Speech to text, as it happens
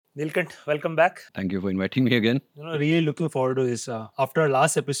Neelkanth, welcome back. Thank you for inviting me again. Really looking forward to this. After our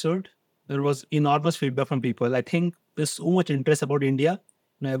last episode, there was enormous feedback from people. I think there's so much interest about India.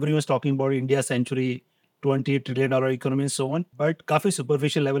 Everyone's talking about India century, $20 trillion economy and so on. But काफी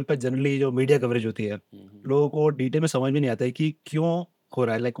superficial level पे generally जो media coverage होती है, लोगों को detail में समझ में नहीं आता है कि क्यों हो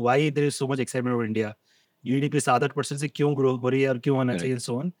रहा है. Like why there is so much excitement about India. GDP 7-8% से क्यों grow हो रही है और क्यों होना चाहिए and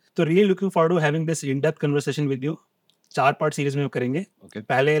so on. तो really looking forward to having this in-depth conversation with you. 4 part series में करेंगे. Okay.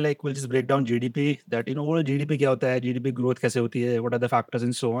 पहले like will just break down GDP that वो जीडीपी क्या होता है, जीडीपी ग्रोथ कैसे होती है, what are the factors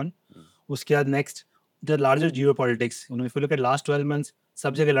and so on. उसके बाद next the larger Jio politics. If you look at last 12 months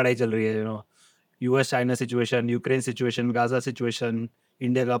सब जगह लड़ाई चल रही है. US China situation, Ukraine situation, Gaza situation,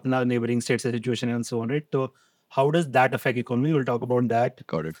 India का अपना नेबरिंग स्टेट से situation and so on. Right, तो how does that affect economy, will talk about that.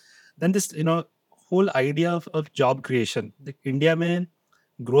 Got it. Then this whole idea of job creation. India में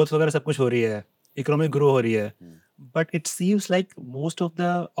growth वगैरह सब कुछ हो रही है, इकोनॉमी ग्रो हो रही है, but it seems like most of the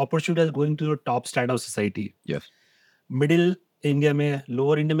opportunity is going to the top strata of society. Yes. Middle India में,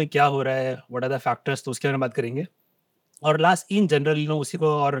 लोअर इंडिया में क्या हो रहा है, व्हाट आर द फैक्टर्स, तो उसके बारे में बात करेंगे. और लास्ट इन जनरल उसी को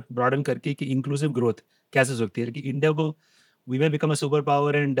और ब्रॉडन करके कि इंक्लूसिव ग्रोथ कैसे हो सकती है कि इंडिया को we may become a superpower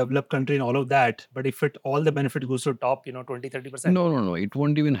and developed country and all of that, but if it all the benefit goes to top 20-30%. No. It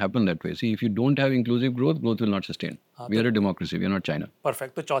won't even happen that way. See, if you don't have inclusive growth, growth will not sustain. We are a democracy. We are not China.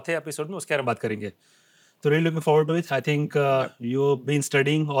 Perfect. तो चौथे episode में उसके बारे में बात करेंगे. So really looking forward to it. I think you've been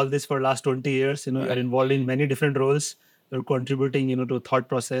studying all this for last 20 years. You're involved in many different roles. You're contributing, to thought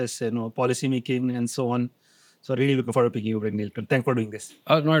process, policy making and so on. So really looking forward to picking you up, Neelkanth. Thanks for doing this.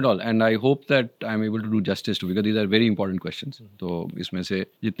 Not at all. And I hope that I'm able to do justice to, because these are very important questions. तो इसमें से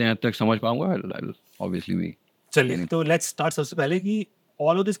जितने हद तक समझ पाऊंगा, I'll obviously be. चलिए, तो let's start सबसे पहले कि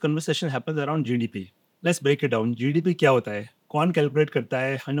all of this conversation happens around GDP. Let's break it down. GDP क्या होता है, कौन कैलकुलेट करता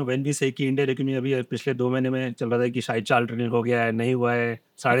है. व्हेन वी से कि इंडिया इकोनॉमी अभी पिछले 2 महीने में चल रहा था कि शायद 4 ट्रिलियन हो गया है, नहीं हुआ है,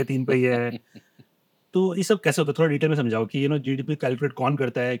 3.5 पे ही है. तो ये सब कैसे होता है, थोड़ा डिटेल में समझाओ कि जीडीपी कैलकुलेट कौन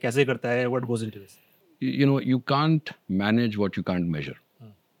करता है, कैसे करता है, what goes into this. You can't manage what you can't measure.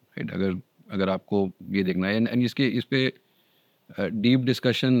 Right? अगर आपको ये देखना है, and इस पे डीप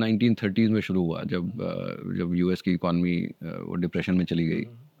डिस्कशन 1930s में शुरू हुआ, जब यूएस की इकॉनमी वो डिप्रेशन में चली गई.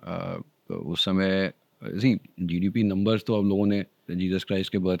 तो उस समय जीडीपी नंबर्स तो अब लोगों ने जीसस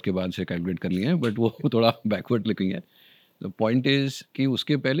क्राइस्ट के बर्थ के बाद से कैलकुलेट कर लिए हैं, बट वो थोड़ा बैकवर्ड लुकिंग है. द पॉइंट इज कि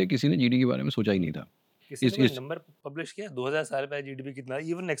उसके पहले किसी ने जीडीपी के बारे में सोचा ही नहीं था. किसी ने नंबर पब्लिश किया 2000 साल पहले जीडीपी कितना,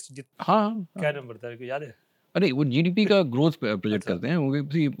 इवन नेक्स्ट हाँ, क्या नंबर था, आपको याद है? अरे वो जीडीपी का ग्रोथ प्रोजेक्ट करते हैं.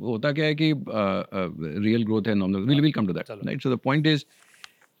 वो होता क्या है कि रियल ग्रोथ है, nominal. Will come to that. Right. So the point is,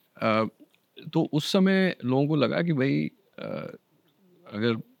 तो उस समय लोगों को लगा कि भाई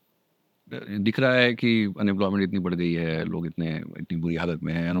अगर दिख रहा है कि अनएम्प्लॉयमेंट इतनी बढ़ गई है, लोग इतनी बुरी हालत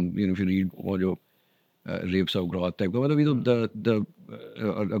में हैं, रीड वो जो रेप्स ऑफ ग्रॉथ टाइप का, मतलब ये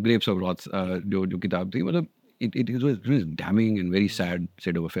तो ग्रेप्स ऑफ ग्रॉथ जो किताब थी, मतलब it is damming and very sad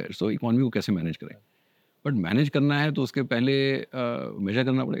set of affairs. तो इकॉनमी को कैसे मैनेज करें, बट मैनेज करना है तो उसके पहले मेजर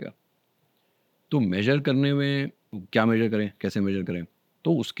करना पड़ेगा. तो मेजर करने में क्या मेजर करें, कैसे मेजर करें,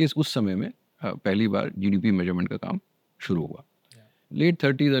 तो उस समय में पहली बार जीडीपी मेजरमेंट का काम शुरू हुआ. लेट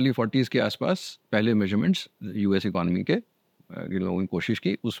 30s अर्ली 40s के आसपास पहले मेजरमेंट्स यूएस इकॉनमी के लोगों ने कोशिश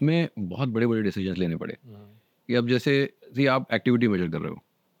की. उसमें बहुत बड़े बड़े डिसीजन लेने पड़े कि अब जैसे आप एक्टिविटी मेजर कर रहे हो,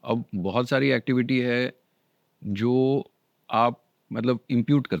 अब बहुत सारी एक्टिविटी है जो आप मतलब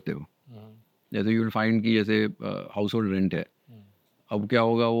इम्प्यूट करते हो. जैसे यू विल फाइंड कि जैसे हाउस होल्ड रेंट है, अब क्या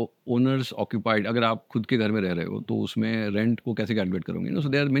होगा, वो ओनर्स ऑक्यूपाइड, अगर आप खुद के घर में रह रहे हो तो उसमें रेंट को कैसे कैलकुलेट करोगे. So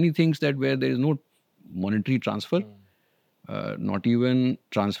there are many things that where there is no monetary transfer, not even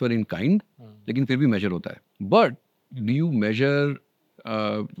transfer in kind, लेकिन फिर भी मेजर होता है. But do you measure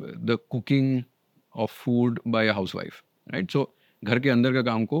the cooking of food by a house wife, right. सो घर के अंदर का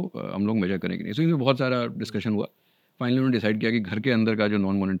काम को हम लोग मेजर करेंगे नहीं. सो इसमें बहुत सारा डिस्कशन हुआ. फाइनली उन्होंने डिसाइड किया कि घर के अंदर का जो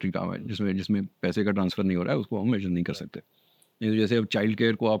नॉन मॉनेटरी काम है, जिसमें पैसे का ट्रांसफर नहीं हो रहा है, उसको हम मेजर नहीं कर सकते. जैसे अब चाइल्ड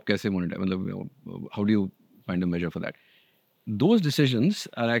केयर को आप कैसे मॉनिटर, मतलब how do you find a major for that. Those decisions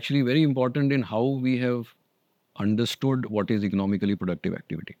are actually very important in how we have understood what is economically productive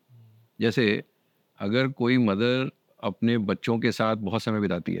activity. जैसे अगर कोई मदर अपने बच्चों के साथ बहुत समय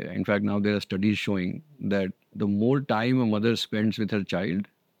बिताती है, in fact now there are studies showing that the more time a mother spends with her child,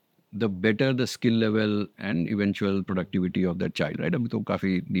 the better the skill level and eventual productivity of that child, right. अभी तो काफ़ी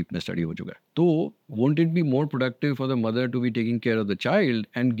deep में study हो चुका है. तो won't it be more productive for the mother to be taking care of the child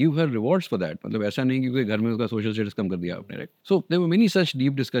and give her rewards for that? मतलब ऐसा नहीं कि घर में उसका social status कम कर दिया आपने, right. So there were many such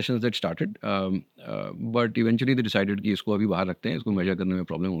deep discussions that started, but eventually they decided कि इसको अभी बाहर रखते हैं, इसको measure करने में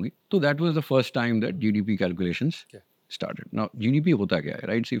problem होगी. तो that was the first time that GDP calculations started. Now GDP होता क्या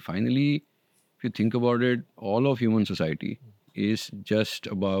है, right. See, finally if you think about it, all of human society is just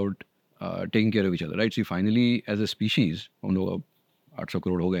about taking care of each other, right? See, finally, as a species, हम लोग अब 800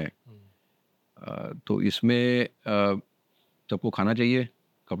 करोड़ हो गए हैं. तो इसमें सबको खाना चाहिए,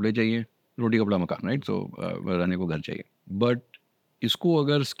 कपड़े चाहिए, रोटी कपड़ा मकान, राइट? सो रहने को घर चाहिए. बट इसको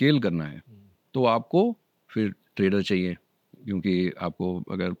अगर स्केल करना है तो आपको फिर ट्रेडर चाहिए, क्योंकि आपको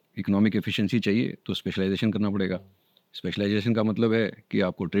अगर इकोनॉमिक एफिशिएंसी चाहिए तो स्पेशलाइजेशन करना पड़ेगा. स्पेशलाइजेशन का मतलब है कि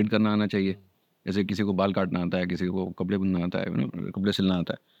आपको ट्रेड करना आना चाहिए. जैसे किसी को बाल काटना आता है, किसी को कपड़े बुनना आता है, कपड़े सिलना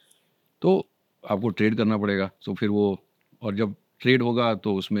आता है, तो आपको ट्रेड करना पड़ेगा. सो फिर वो, और जब ट्रेड होगा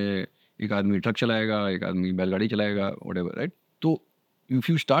तो उसमें एक आदमी ट्रक चलाएगा, एक आदमी बैलगाड़ी चलाएगा, व्हाटएवर, राइट? तो if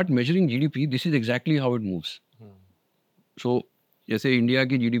you start measuring GDP, this is exactly how it moves. सो जैसे इंडिया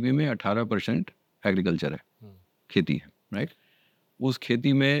की जीडीपी में 18% एग्रीकल्चर है, खेती है, राइट? उस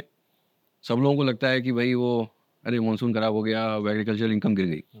खेती में सब लोगों को लगता है कि भाई वो, अरे मानसून खराब हो गया, एग्रीकल्चर इनकम गिर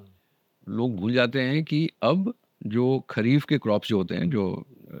गई. लोग भूल जाते हैं कि अब जो खरीफ के क्रॉप्स जो होते हैं, जो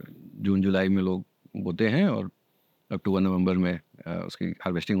जून जुलाई में लोग बोते हैं और अक्टूबर नवंबर में उसकी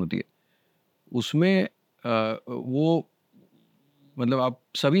हार्वेस्टिंग होती है, उसमें वो, मतलब आप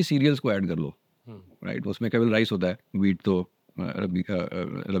सभी सीरियल्स को ऐड कर लो, राइट? उसमें केवल राइस होता है, वीट तो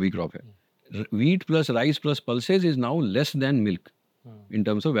रबी क्रॉप है. Wheat plus rice plus pulses is now less than milk in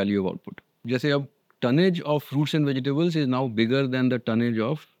terms of value of output. जैसे अब tonnage of fruits and vegetables is now bigger than the tonnage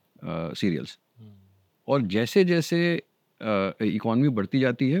of cereals. और जैसे जैसे economy बढ़ती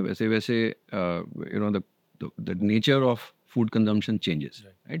जाती है, वैसे वैसे the nature of food consumption changes,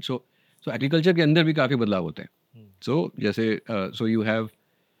 right? So agriculture के अंदर भी काफ़ी बदलाव होते हैं. So जैसे so you have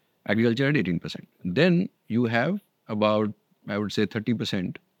agriculture at 18%. Then you have about, I would say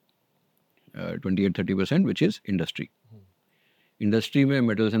 30%, 28-30%, which is industry. Industry में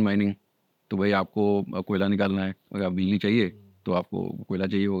मेटल्स एंड माइनिंग, तो भाई आपको कोयला निकालना है, अगर आप बिजली चाहिए तो आपको कोयला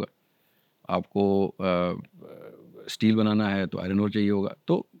चाहिए होगा. आपको स्टील बनाना है तो आयरन ओर चाहिए होगा.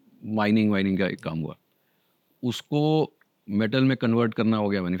 तो माइनिंग का एक काम हुआ. उसको मेटल में कन्वर्ट करना हो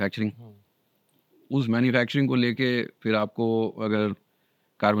गया मैन्युफैक्चरिंग. उस मैन्युफैक्चरिंग को लेके फिर आपको अगर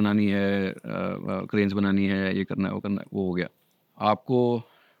कार बनानी है, क्रेन्स बनानी है, ये करना है, वो करना है, वो हो गया. आपको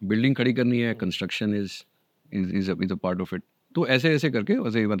बिल्डिंग खड़ी करनी है, construction is a part of it. तो ऐसे ऐसे करके,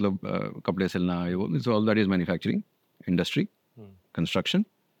 वैसे ही मतलब कपड़े सिलना, ये वो, all that is manufacturing, industry, construction,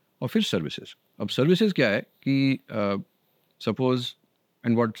 और फिर सर्विसेज. अब सर्विसेज क्या है कि suppose,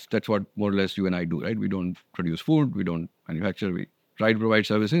 and that's what more less you and I do, right? We don't produce food, we don't manufacture, we try to provide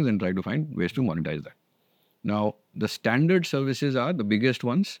services and try to find ways to monetize that. Now, the standard services are, the biggest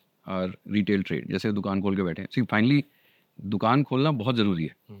ones are retail trade. जैसे दुकान खोल के बैठे हैं. See, finally, दुकान खोलना बहुत ज़रूरी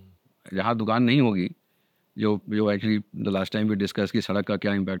है. जहाँ दुकान नहीं होगी, जो एक्चुअली द लास्ट टाइम भी डिस्कस की सड़क का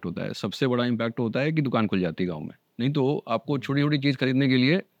क्या इम्पैक्ट होता है, सबसे बड़ा इम्पैक्ट होता है कि दुकान खुल जाती है गाँव में. नहीं तो आपको छोटी छोटी चीज़ खरीदने के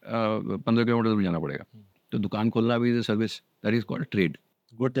लिए 15 किलोमीटर दूर जाना पड़ेगा. तो दुकान खोलना भी is service, that is called trade.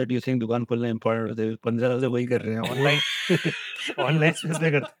 Good that you think दुकान खोलना इम्पोर्टेंट है. 15 साल से वही कर रहे हैं, ऑनलाइन ऑनलाइन स्पेस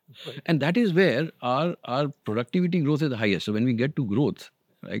पे करते हैं. And that is where our productivity growth is the highest. So when we get to growth,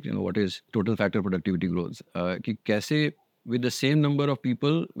 like, you know, what is total factor productivity growth? कि कैसे with the same number of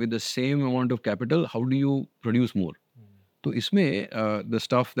people, with the same amount of capital, how do you produce more? तो इसमें the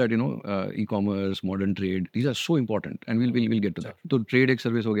stuff that, you know, e-commerce, modern trade, these are so important, and we'll get to that. तो trade एक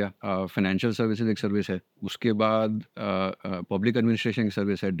service हो गया, financial services एक service है, उसके बाद public administration एक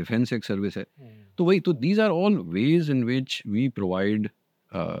service है, defense एक service है. तो वही, तो these are all ways in which we provide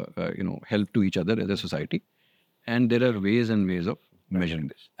you know, help to each other as a society, and there are ways and ways of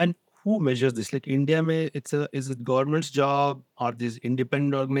measuring this. And who measures this? Like India mein, is it government's job or these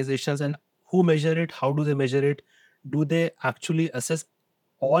independent organizations, and who measure it? How do they measure it? Do they actually assess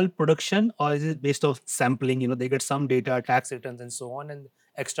all production, or is it based on sampling? You know, they get some data, tax returns and so on, and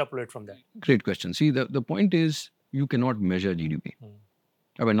extrapolate from that. Great question. See, the point is, you cannot measure GDP.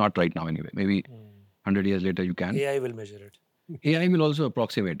 I mean, not right now anyway. Maybe 100 years later you can. AI will measure it. AI will also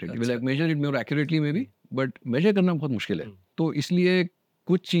approximate it. It will like measure it more accurately maybe, but measure करना बहुत मुश्किल है. तो इसलिए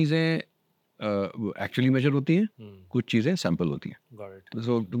कुछ चीज़ें actually measure होती हैं, कुछ चीज़ें sample होती हैं. Got it.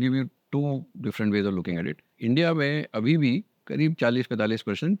 So to give you two different ways of looking at it, India में अभी भी करीब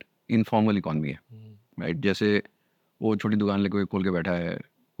 40-45% इनफॉर्मल इकॉनमी है, राइट? जैसे वो छोटी दुकान लेके कोई खोल के बैठा है,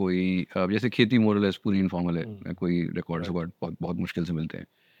 कोई जैसे खेती मोरलेस पूरी इनफॉर्मल है, कोई रिकॉर्ड्स बहुत बहुत मुश्किल से मिलते हैं.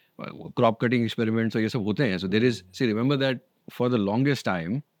 क्रॉप कटिंग एक्सपेरिमेंट्स और ये सब होते हैं. So there is, see, remember that for the longest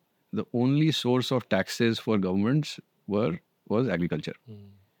time the only source of taxes for governments was agriculture.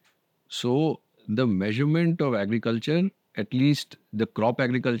 So the measurement of agriculture, at least the crop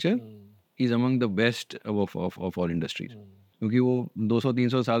agriculture, is among the best of all industries. क्योंकि वो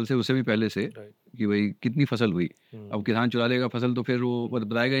 200-300 साल से उससे भी पहले से कि भाई कितनी फसल हुई। अब किसान चुरा लेगा फसल तो फिर वो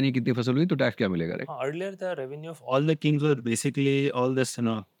बताएगा ही नहीं कितनी फसल हुई, तो टैक्स क्या मिलेगा, right? Earlier, the revenue of all the kings were basically all this,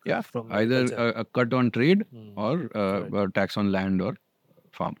 Yeah, from either agriculture. a cut on trade or Correct. a tax on land or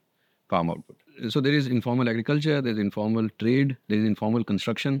farm output. So there is informal agriculture, there is informal trade, there is informal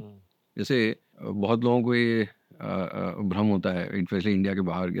construction. जैसे बहुत लोगों को ये भ्रम होता है, specially India के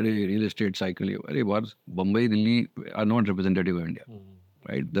बाहर, अरे रियल एस्टेट साइकिल, अरे बाहर Bombay Delhi are not representative of India,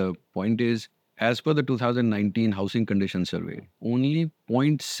 right? The point is, as per the 2019 Housing Condition Survey, only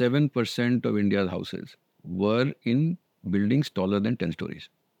 0.7% of India's houses were in buildings taller than 10 stories.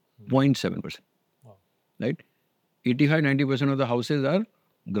 0.7%. Wow. Right? 85-90% of the houses are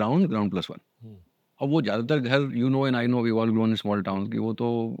ground plus one. अब वो ज़्यादातर घर, you know and I know, we all grown in small town, कि वो तो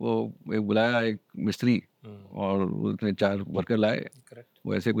वो एक बुलाया एक मिस्त्री और उसने 4 वर्कर लाए,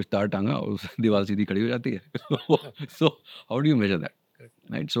 वो ऐसे कुछ तार टांगा और उस दीवार सीधी खड़ी हो जाती है. So how do you measure that,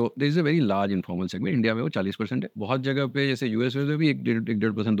 right? So there is a very large informal segment. India में वो 40% है. बहुत जगह पे जैसे यूएस में भी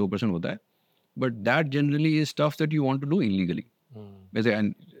 1-1.5%, 2% होता है, but that generally is stuff that you want to do illegally. वैसे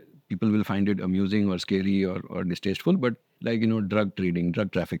and people will find it amusing or scary or distasteful, but like drug trading, drug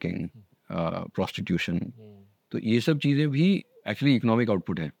trafficking, prostitution, तो ये सब चीज़ें भी actually economic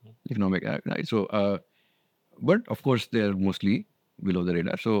output है, economic, right? So but of course they are mostly below the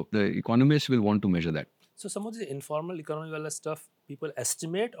radar, so the economists will want to measure that. So some of the informal economy wala stuff people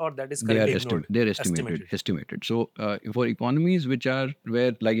estimate, or that is They are currently ignored? they're estimated. So for economies which are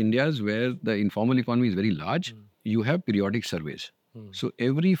where, like India's, where the informal economy is very large, you have periodic surveys. So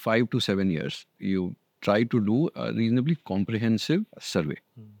every 5 to 7 years, you try to do a reasonably comprehensive survey.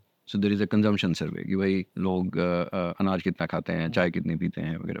 So there is a consumption survey कि भाई लोग अनाज कितना खाते हैं, चाय कितनी पीते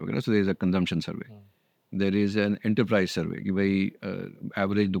हैं, वगैरह वगैरह. So there is a consumption survey. There is an enterprise survey कि भाई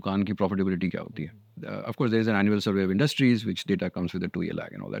average दुकान की profitability क्या होती है. Of course, there is an annual survey of industries, which data comes with a 2-year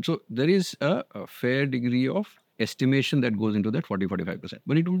lag and all that. So there is a fair degree of estimation that goes into that 40-45%.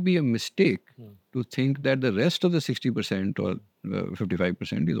 But it would be a mistake to think that the rest of the 60% or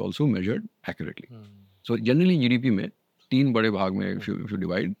 55% is also measured accurately. So generally GDP में 3 बड़े भाग में, if you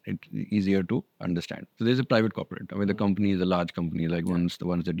divide, it's easier to understand. So there's a private corporate. I mean, the company is a large company, like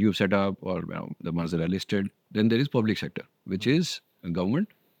the ones that you've set up, or the ones that are listed. Then there is public sector, which is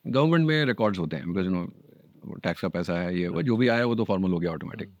government. Government में records होते हैं, because tax का पैसा है, ये वो जो भी आया वो तो फॉर्मल हो गया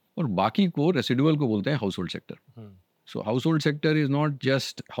ऑटोमेटिक. और बाकी को रेसिडुअल को बोलते हैं house hold sector. So house hold sector is not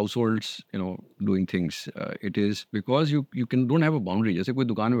just house holds doing things. It is because you can don't have a boundary. जैसे कोई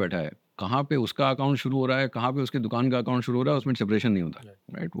दुकान में बैठा है, कहाँ पे उसका अकाउंट शुरू हो रहा है, कहाँ पे उसके दुकान का अकाउंट शुरू हो रहा है, उसमें सेपरेशन नहीं होता,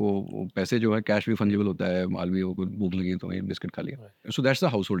 राइट? वो पैसे जो है, कैश भी फंजिबल होता है, माल भी, वो भूख लगी तो वही बिस्किट खा लिया. So that's the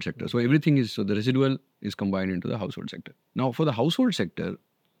house hold sector. So everything is, so the residual is combined into the house hold sector. Now for the house hold sector,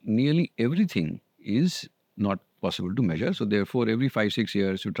 nearly everything is not possible to measure. So therefore, every 5-6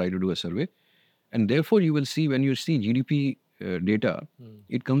 years, you try to do a survey. And therefore, you will see, when you see GDP data,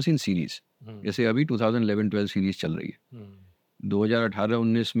 it comes in series. जैसे अभी 2011-12 series चल रही है.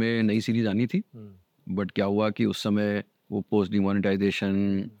 2018-19 में नई series आनी थी, but क्या हुआ कि उस समय वो पोस्ट डिमोनेटाइजेशन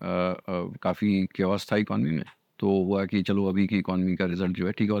काफ़ी क्योस था इकॉनमी में. तो हुआ कि चलो अभी की इकॉनमी का रिजल्ट जो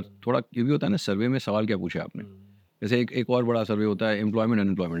है ठीक है. और थोड़ा ये भी होता है ना, सर्वे में सवाल क्या पूछे आपने. जैसे एक और बड़ा सर्वे होता है एम्प्लॉयमेंट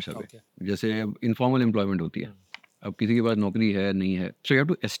अनएम्प्लॉयमेंट सर्वे. जैसे इनफॉर्मल एम्प्लॉयमेंट होती है, अब किसी के पास नौकरी है नहीं है, so you have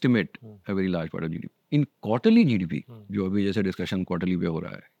to estimate a very large part of GDP. In quarterly GDP, जो अभी जैसे डिस्कशन क्वार्टरली पे हो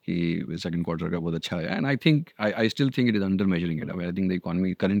रहा है कि सेकंड क्वार्टर का बहुत अच्छा है, and I think I still think it is under measuring it. I think the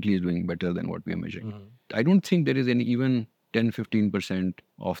economy currently is doing better than what we are measuring. I don't think there is any even 10-15%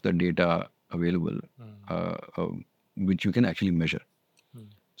 of the data available which you can actually measure.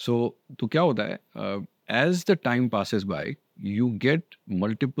 So तो क्या होता है, as the time passes by, you get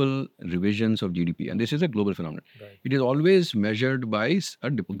multiple revisions of GDP, and this is a global phenomenon. Right. It is always measured by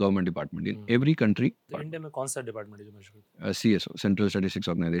a government department in every country. India में कौन सा department है जो measure करता है? CSO, Central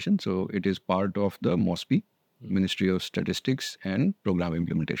Statistics Organization. So it is part of the MOSPI, Ministry of Statistics and Program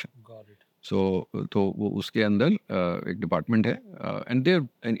Implementation. Got it. So तो वो उसके अंदर एक डिपार्टमेंट है. And there,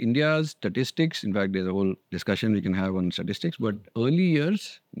 in India's statistics, in fact, there's a whole discussion we can have on statistics. But early years,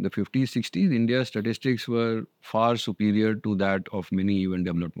 the 50s, 60s, India's statistics were far superior to that of many even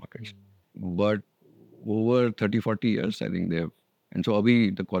developed markets. But over 30-40 years, I think they have, and so abhi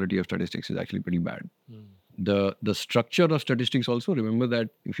the quality of statistics is actually pretty bad. The structure of statistics also, remember that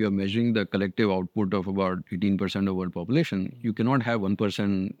if you are measuring the collective output of about 18% of world population, you cannot have one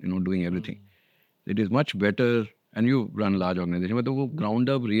person doing everything. It is much better, and you run large organization, मतलब वो ground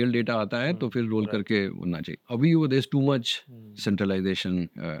up real data आता है तो फिर roll करके होना चाहिए. अभी वो there's too much centralization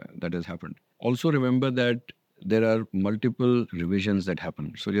that has happened. Also remember that there are multiple revisions that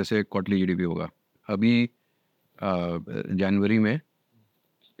happen. So जैसे quarterly GDP होगा, अभी जनवरी में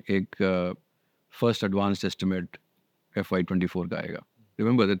एक फर्स्ट एडवांस्ड एस्टिमेट FY24 का आएगा.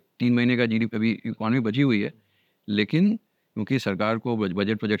 रिमेंबर 3 महीने का GDP अभी इकॉनमी बची हुई है, लेकिन क्योंकि सरकार को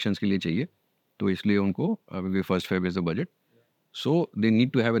बजट प्रोजेक्शंस के लिए चाहिए, तो इसलिए उनको अभी first Feb is the budget, so they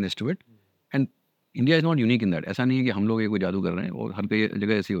need to have an estimate. And India is not unique in that. ऐसा नहीं है कि हम लोग ये कोई जादू कर रहे हैं, और हर कई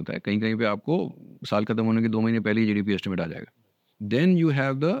जगह ऐसे ही होता है. कहीं कहीं पे आपको साल खत्म होने के 2 महीने पहले ही GDP एस्टिमेट आ जाएगा. Then you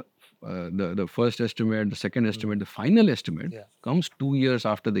have the first estimate, the second estimate, the final estimate comes 2 years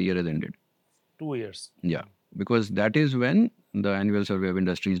after the year has ended. 2 years. Yeah, because that is when the annual survey of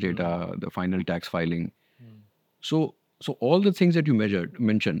industries data, the final tax filing. So all the things that you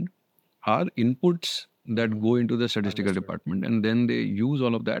mentioned are inputs that go into the statistical department, and then they use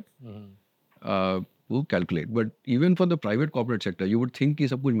all of that to calculate. But even for the private corporate sector, you would think कि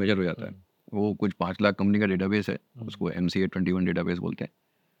सब कुछ measure हो जाता है. वो कुछ 5 lakh company का database है, उसको MCA21 डेटाबेस बोलते हैं.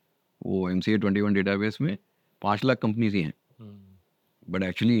 वो MCA21 डेटाबेस में 5 लाख कंपनीज ही हैं. But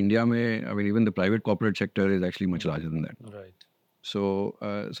actually India में, I mean, even the private corporate sector is actually much larger than that. Right. So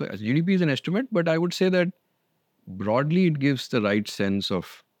as GDP is an estimate, but I would say that broadly it gives the right sense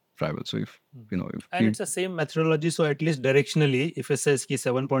of travel. So if and it's the same methodology, so at least directionally, if it says ki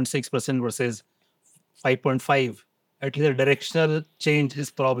 7.6% versus 5.5, at least the directional change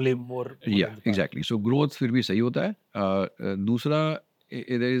is probably more. Yeah, exactly. So growth फिर भी सही होता है. दूसरा,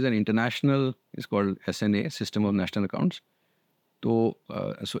 there is an international, it's called SNA, System of National Accounts.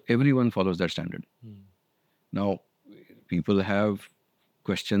 So everyone follows that standard. Now, people have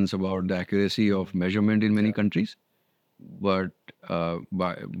questions about the accuracy of measurement in many countries, but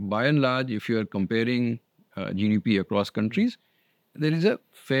by and large, if you are comparing GDP across countries, there is a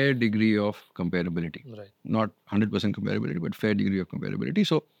fair degree of comparability. Right. Not 100% comparability, but fair degree of comparability.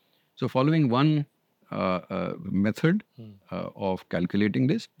 So following one method of calculating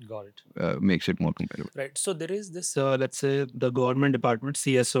this makes it more comparable. Right. So there is this, let's say the government department,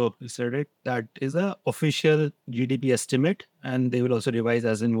 CSO, you said it, that is a official GDP estimate, and they will also revise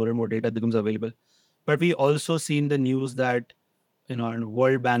as in more and more data becomes available. But we also see in the news that, and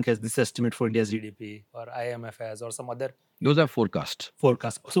World Bank has this estimate for India's GDP, or IMF has, or some other. Those are forecasts.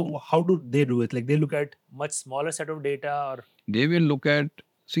 So how do they do it? Like they look at much smaller set of data, or they will look at,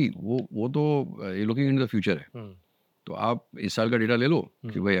 see, वो तो looking into the future है. तो आप इस साल का data ले लो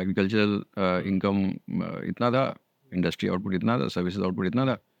कि भाई एग्रीकल्चरल इनकम इतना था, इंडस्ट्री आउटपुट इतना था, सर्विसेज आउटपुट इतना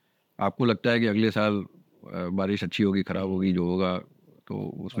था. आपको लगता है कि अगले साल बारिश अच्छी होगी, खराब होगी, जो होगा, तो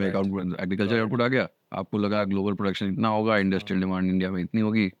उसमें एक आउटपुट एग्रीकल्चर आउटपुट आ गया. आपको लगा ग्लोबल प्रोडक्शन इतना होगा, इंडस्ट्रियल डिमांड इंडिया में इतनी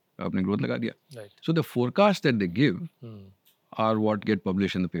होगी, आपने ग्रोथ लगा दिया. So the forecast that they give are what get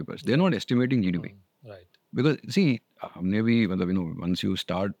published in the papers. They're not estimating GDP. Right. Because see, हमने भी मतलब once you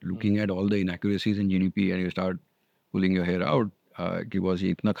start looking at all the inaccuracies in GDP and you start pulling your hair out कि बस ये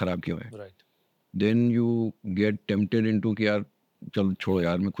इतना खराब क्यों है, Right. then you get tempted into कि यार चल छोड़ो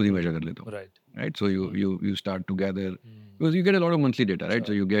यार मैं खुद ही measure कर लेता हूँ. Right. So you start to gather because you get a lot of monthly data, right?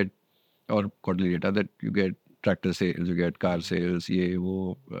 So you get, or quarterly data, that you get tractor sales, you get car sales, ये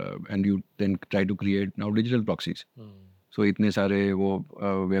वो, and you then try to create now digital proxies. So इतने सारे वो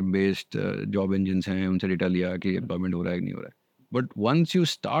web based job engines हैं, उनसे data लिया कि employment हो रहा है कि नहीं हो रहा है. But once you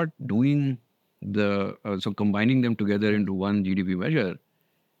start doing the so combining them together into one GDP measure,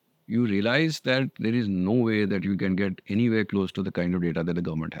 you realize that there is no way that you can get anywhere close to the kind of data that the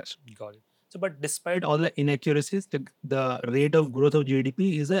government has. Got it. So, but despite all the inaccuracies, the rate of growth of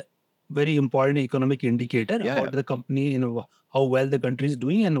GDP is a very important economic indicator about the company, how well the country is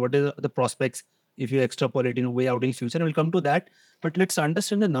doing and what is the prospects if you extrapolate way out in future. And we'll come to that. But let's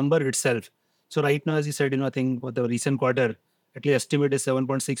understand the number itself. So right now, as you said, I think for the recent quarter, at least estimate is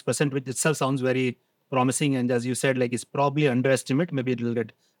 7.6%, which itself sounds very promising. And as you said, like it's probably underestimate. Maybe it will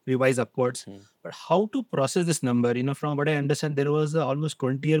get revised upwards. But how to process this number? From what I understand, there was a almost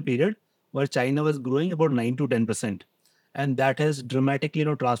 20-year period where China was growing about 9 to 10%. And that has dramatically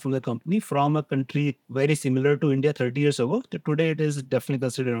transformed the company from a country very similar to India 30 years ago to today. It is definitely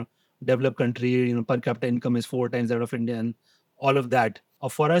considered developed country. Per capita income is 4 times that of India and all of that.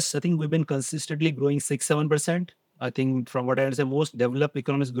 For us, I think we've been consistently growing 6-7%. I think from what I understand, most developed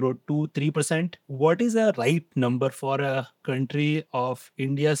economies grow 2-3%. What is a right number for a country of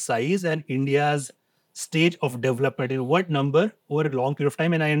India's size and India's stage of development? What number over a long period of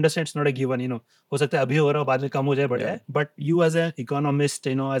time? And I understand it's not a given, हो सकता है अभी हो रहा हो बाद में कम हो जाए बढ़ जाए. But you as an economist,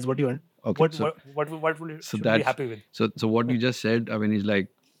 as what you want, what will you should be happy with? So what you just said, I mean, is like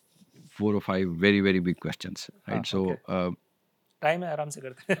 4 or 5 very, very big questions, right? Time है आराम से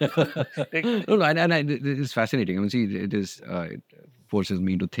करते हैं. No, and it's fascinating. I mean, see, it forces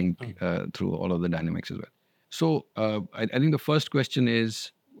me to think through all of the dynamics as well. So I think the first question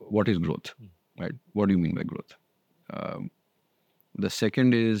is, what is growth, right? What do you mean by growth? The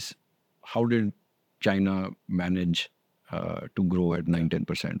second is, how did China manage to grow at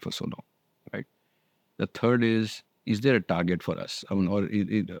 9-10% for so long, right? The third is there a target for us? I mean, or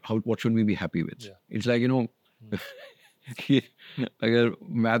what should we be happy with? It's like, कि अगर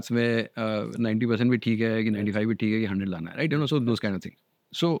maths में 90% भी ठीक है कि 95 भी ठीक है कि 100 लाना है, right? So those kind of things.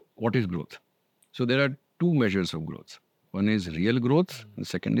 So what is growth? So there are two measures of growth. One is real growth, and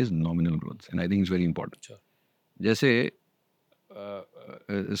second is nominal growth, and I think it's very important. जैसे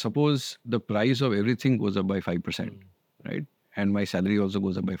suppose the price of everything goes up by 5%, right? And my salary also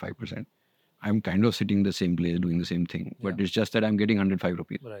goes up by 5%. I'm kind of sitting in the same place doing the same thing, but it's just that I'm getting 105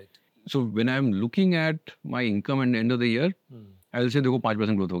 rupees. Right. So when I'm looking at my income at the end of the year, I will say, देखो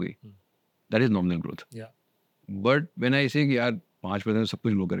 5% growth हो गई. That is nominal growth. Yeah. But when I say कि यार 5% सब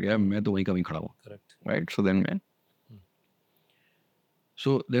कुछ grow कर गया, मैं तो वहीं कहीं खड़ा हूँ. Correct. Right?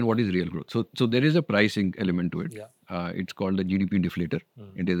 So then what is real growth? So there is a pricing element to it. Yeah. It's called the GDP deflator.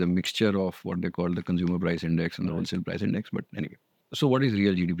 It is a mixture of what they call the consumer price index and the wholesale price index. But anyway, so what is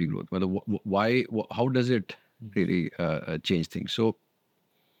real GDP growth? Why? How does it really change things? So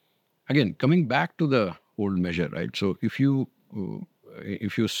again, coming back to the old measure, right? So if you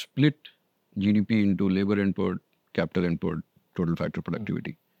split GDP into labor input, capital input, total factor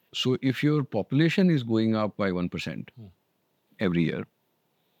productivity. So if your population is going up by 1% every year,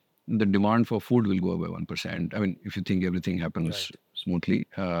 the demand for food will go up by 1%. I mean, if you think everything happens smoothly,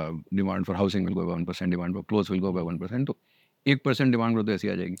 demand for housing will go up by 1%, demand for clothes will go up by 1%. So 1% demand growth ऐसी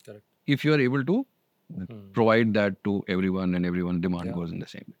आ जाएगी. Correct. If you are able to provide that to everyone and everyone demand goes in the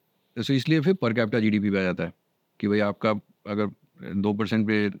same way. So इसलिए फिर per capita GDP पे आ जाता है कि भाई आपका अगर 2%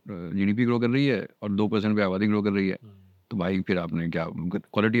 पे GDP ग्रो कर रही है और 2% पे आबादी ग्रो कर रही है तो भाई फिर आपने क्या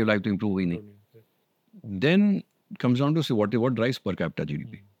क्वालिटी ऑफ लाइफ तो इम्प्रूव हुई नहीं. Then comes down to say what drives per capita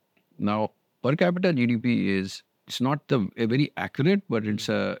GDP. Now, per capita GDP it's not a very accurate, but it's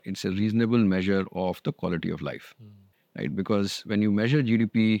a reasonable measure of the quality of life, right? Because when you measure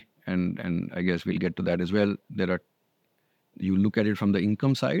GDP, and I guess we'll get to that as well, you look at it from the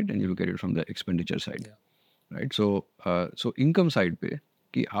income side and you look at it from the expenditure side, right? So income side पे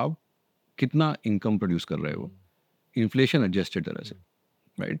कि आप कितना income produce कर रहे हो, inflation adjusted तरह से,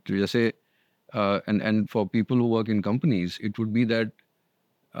 right? तो जैसे and for people who work in companies, it would be that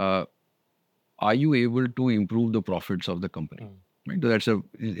are you able to improve the profits of the company? Right? So that's an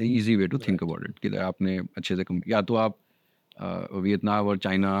easy way to think about it. कि आपने अच्छे से या तो आप Vietnam और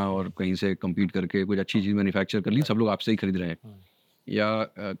China और कहीं से compete करके कुछ अच्छी चीज़ मैन्युफैक्चर कर ली, सब लोग आपसे ही खरीद रहे हैं. या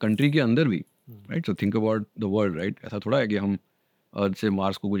कंट्री के अंदर भी, right? So think about the world, right? ऐसा थोड़ा है कि हम अर्थ से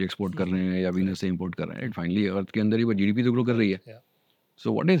मार्स को कुछ एक्सपोर्ट कर रहे हैं या वीनस से इंपोर्ट कर रहे हैं. फाइनली अर्थ के अंदर ही वो GDP तो ग्रो कर रही है.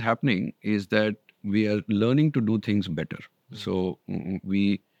 So what is happening is that we are learning to do things better. So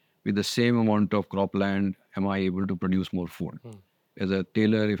with the same amount of cropland, am I able to produce more food? As a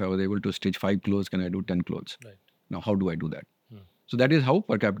tailor, if I was able to stitch 5 clothes, can I do 10 clothes? Right. Now, how do I do that? So that is how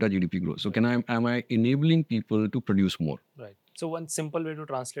per capita GDP grows. So am I enabling people to produce more? Right. So one simple way to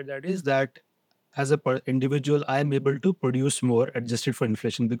translate that is that as a individual, I am able to produce more adjusted for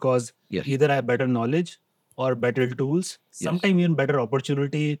inflation because either I have better knowledge or better tools, sometimes even better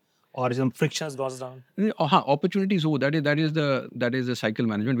opportunity or some frictions goes down. Opportunities. Oh, that is the cycle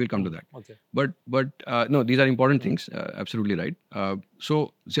management. We'll come to that. Okay. But no, these are important things. Absolutely right.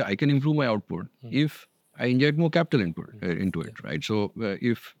 So see, I can improve my output if I inject more capital input into it, right? So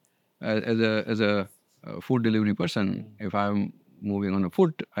if as a food delivery person, if I'm moving on a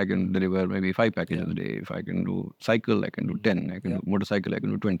foot, I can deliver maybe 5 packages a day. If I can do cycle, I can do 10. I can do motorcycle, I can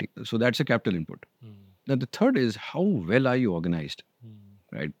do 20. So that's a capital input. Now the third is how well are you organized,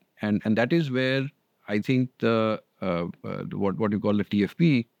 right? And that is where I think the what you call the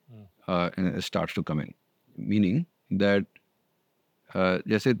TFP starts to come in, meaning that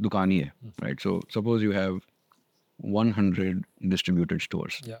जैसे दुकानी है, right? So suppose you have 100 distributed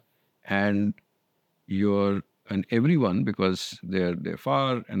stores, and everyone, because they're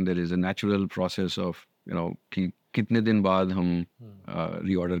far and there is a natural process of कि कितने दिन बाद हम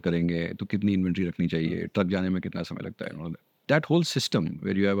reorder करेंगे तो कितनी inventory रखनी चाहिए, ट्रक जाने में कितना समय लगता है, and all that. That whole system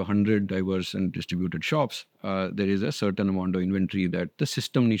where you have 100 diverse and distributed shops, there is a certain amount of inventory that the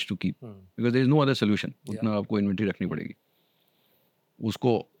system needs to keep because there is no other solution. उतना आपको inventory रखनी पड़ेगी.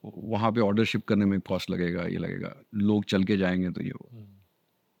 उसको वहाँ पे order ship करने में cost लगेगा, ये लगेगा, लोग चल के जाएंगे तो ये हो.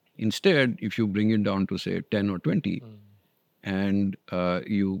 Instead, if you bring it down to say 10 or 20, and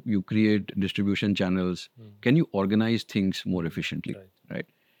you create distribution channels, can you organize things more efficiently, right?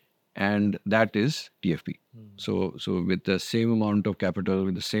 and that is TFP. So with the same amount of capital,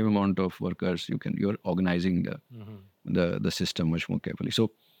 with the same amount of workers, you're organizing the system much more carefully.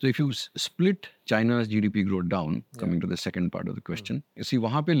 So if you split China's GDP growth down, coming to the second part of the question, you see,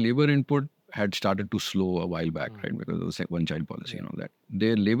 वहाँ पे labor input had started to slow a while back, right? Because of the one-child policy and all that.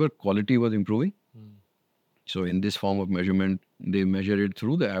 Their labor quality was improving. So in this form of measurement, they measure it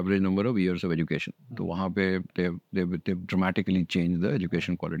through the average number of years of education. So वहाँ पे they've dramatically changed the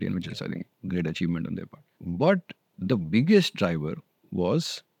education quality, and which is, I think, great achievement on their part. But the biggest driver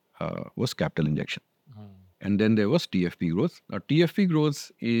was capital injection. And then there was TFP growth. Now, TFP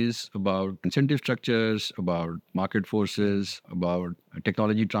growth is about incentive structures, about market forces, about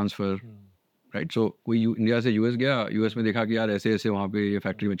technology transfer. Right so कोई India से US गया, US में देखा कि यार ऐसे ऐसे वहाँ पे ये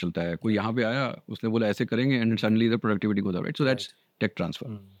फैक्ट्री में चलता है, कोई यहाँ पे आया, उसने बोला ऐसे करेंगे, and suddenly the productivity goes up, right? So that's tech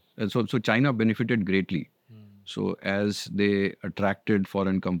transfer. So China benefited greatly. So as they attracted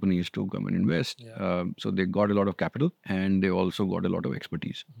foreign companies to come and invest, so they got a lot of capital, and they also got a lot of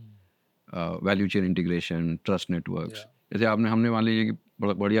expertise. Value chain integration, trust networks. जैसे हमने मान लीजिए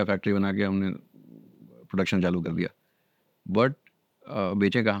कि बढ़िया factory बना के हमने production चालू कर दिया, बट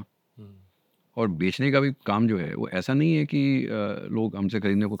बेचें कहाँ? और बेचने का भी काम जो है वो ऐसा नहीं है कि लोग हमसे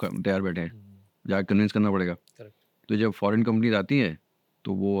खरीदने को तैयार बैठे हैं, जाकर कन्विंस करना पड़ेगा. तो जब फॉरेन कंपनीज आती हैं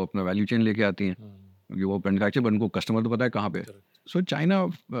तो वो अपना वैल्यू चेन लेके आती हैं, क्योंकि वो मैन्युफैक्चर, उनको कस्टमर तो पता है कहाँ पे. So China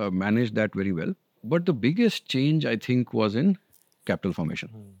manage that very well. But the biggest change I think was in capital formation.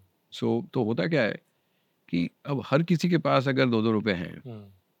 So तो होता क्या है कि अब हर किसी के पास अगर 2-2 रुपए हैं,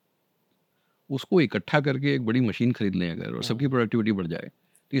 उसको इकट्ठा करके एक बड़ी मशीन खरीद लें अगर, और सबकी प्रोडक्टिविटी बढ़ जाए,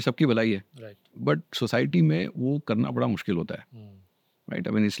 तो ये सबकी भलाई है. बट सोसाइटी में वो करना बड़ा मुश्किल होता है, right?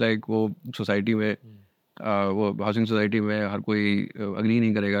 I mean it's like वो सोसाइटी में वो हाउसिंग सोसाइटी में हर कोई अग्री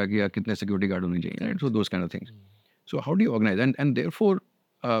नहीं करेगा कि यार कितने सिक्योरिटी गार्ड होने चाहिए, right? So those kind of things. So how do you organise? And therefore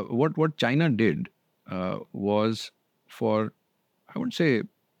what China did was, for I would say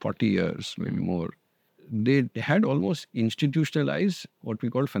 40 years, maybe more, they had almost institutionalized what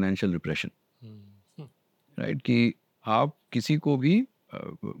we call financial repression. Right? कि आप किसी को भी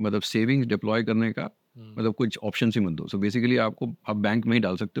मतलब savings deploy करने का मतलब कुछ ऑप्शन ही मत दो. सो बेसिकली आप बैंक में ही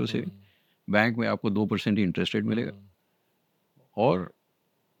डाल सकते हो सेविंग. बैंक में आपको 2% ही इंटरेस्ट रेट मिलेगा, और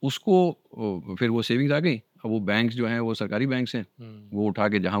उसको फिर वो सेविंग्स आ गई. अब वो बैंक्स जो हैं वो सरकारी बैंक्स हैं, वो उठा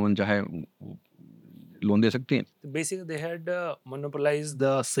के जहाँ मन चाहे लोन दे सकते हैं. Basically, they had monopolized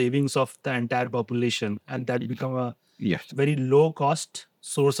the savings of the entire population, and that become a very low cost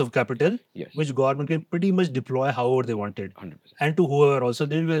source of capital, which government can pretty much deploy however they wanted, 100%. and to whoever also.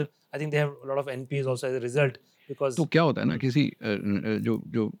 They will, I think they have a lot of NPs also as a result, because तो क्या होता है ना, किसी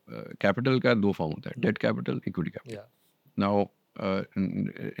जो capital का 2 form होता है, debt capital, equity capital. Now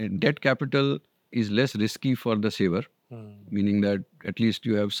debt capital is less risky for the saver, meaning that at least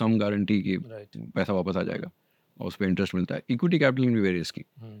you have some guarantee कि पैसा वापस आ जाएगा और उस पर इंटरेस्ट मिलता है. Equity capital can be very risky.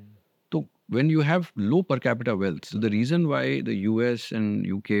 So when you have low per capita wealth, so the reason why the US and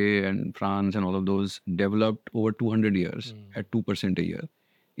UK and France and all of those developed over 200 years at 2% a year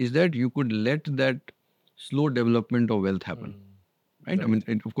is that you could let that slow development of wealth happen, right? I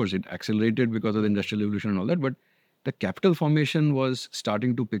mean, of course, it accelerated because of the industrial revolution and all that, but the capital formation was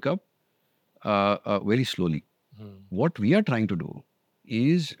starting to pick up very slowly. What we are trying to do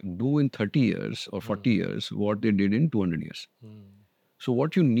is do in 30 years or 40 years what they did in 200 years. So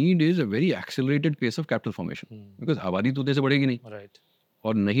what you need is a very accelerated pace of capital formation, because आबादी तो से बढ़ेगी नहीं,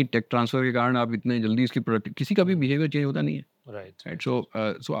 और नहीं take transfer के कारण आप इतने जल्दी इसकी प्रोडक्ट, किसी का भी बिहेवियर चेंज होता नहीं है, राइट?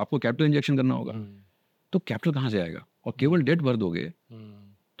 सो आपको कैपिटल इंजेक्शन करना होगा. तो कैपिटल कहाँ से आएगा? और केवल डेट भर दोगे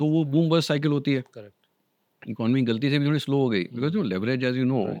तो वो बूम बस्ट साइकिल होती है. इकोनॉमी गलती से भी थोड़ी स्लो हो गई, बिकॉज जो leverage, as you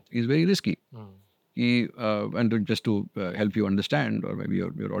know, is very risky. And just to help you understand, or maybe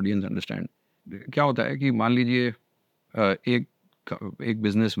your audience understand, क्या होता है कि मान लीजिए एक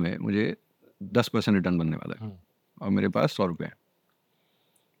बिजनेस में मुझे 10% रिटर्न बनने वाला है, और मेरे पास 100 रुपये हैं,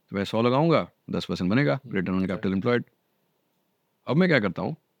 तो मैं 100 लगाऊंगा, 10% बनेगा रिटर्न ऑन कैपिटल एम्प्लॉयड. अब मैं क्या करता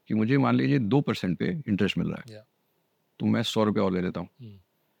हूँ कि मुझे मान लीजिए 2% पे इंटरेस्ट मिल रहा है, तो मैं 100 रुपये और ले लेता हूँ,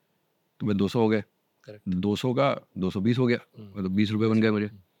 तो मैं 200 हो गए. 200 का 220 हो गया, मतलब 20 रुपये बन गए मुझे,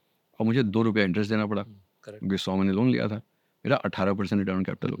 और मुझे 2 रुपये इंटरेस्ट देना पड़ा, क्योंकि 100 मैंने लोन लिया था. मेरा 18% रिटर्न ऑन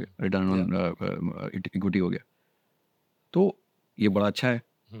कैपिटल हो गया, रिटर्न ऑन इक्विटी हो गया. तो ये बड़ा अच्छा है.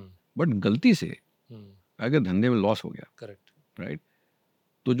 बट गलती से अगर धंधे में लॉस हो गया, राइट,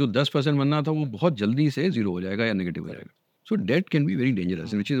 तो जो 10% बनना था वो बहुत जल्दी से जीरो हो जाएगा या नेगेटिव हो जाएगा. So debt can be very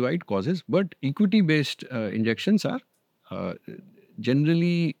dangerous, which is why it causes. But equity based injections are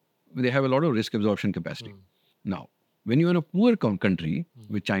generally they have a lot of risk absorption capacity. Now, when you are in a poor country,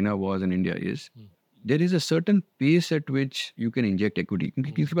 which China was and India is, there is a certain pace at which you can inject equity,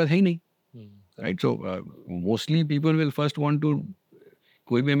 क्योंकि किसी के पास है ही नहीं, right? So mostly people will first want to,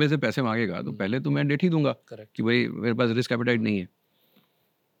 कोई भी मेरे से पैसे मांगेगा तो पहले तो मैं डेट ही दूंगा कि भाई मेरे पास रिस्क एपेटाइट नहीं है.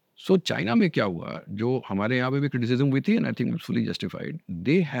 सो चाइना में क्या हुआ, जो हमारे यहाँ पे भी क्रिटिसिज्म हुई थी, and I think fully justified,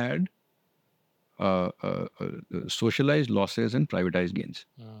 they had socialise losses and privatise gains.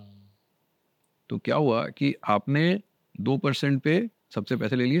 तो क्या हुआ कि आपने 2% पे सबसे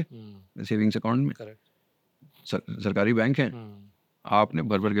पैसे ले लिए सेविंग्स अकाउंट में, सरकारी बैंक है, आपने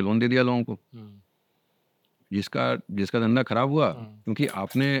भर भर के लोन दे दिया लोगों को, जिसका जिसका धंधा खराब हुआ क्योंकि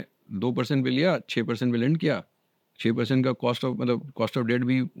आपने 2% पे लिया, 6% पे लेंड किया. 6% का कॉस्ट ऑफ डेट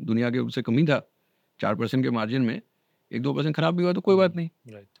भी दुनिया के उससे कम ही था. 4% के मार्जिन में 1-2% खराब भी हुआ तो कोई बात नहीं,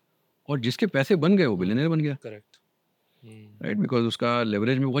 और जिसके पैसे बन गए वो बिलियनर बन गया, राइट, बिकॉज उसका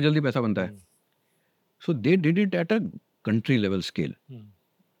लेवरेज में बहुत जल्दी पैसा बनता है. So they did it at a country level scale.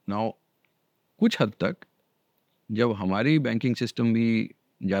 Now कुछ हद तक जब हमारी बैंकिंग सिस्टम भी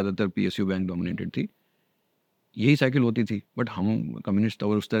ज़्यादातर PSU बैंक डोमिनेटेड थी, यही साइकिल होती थी, बट हम कम्युनिस्ट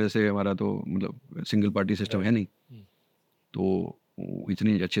और उस तरह से हमारा तो मतलब सिंगल पार्टी सिस्टम है नहीं, तो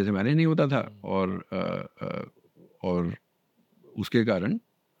इतनी अच्छे से मैनेज नहीं होता था. और उसके कारण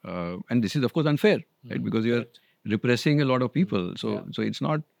and this is of course unfair, right, because you are repressing a lot of people, so it's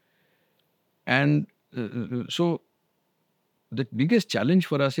not. And so the biggest challenge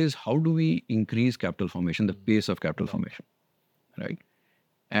for us is how do we increase capital formation, the pace of capital formation, right?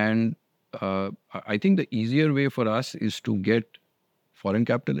 And I think the easier way for us is to get foreign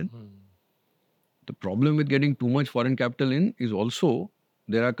capital in. The problem with getting too much foreign capital in is also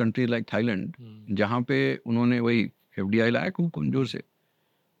there are countries like Thailand जहाँ पे उन्होंने वही FDI लाया खूब कमजोर से,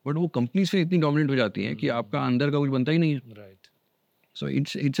 but वो companies से इतनी डोमिनेट हो जाती हैं कि आपका अंदर का कुछ बनता ही नहीं है. Right. So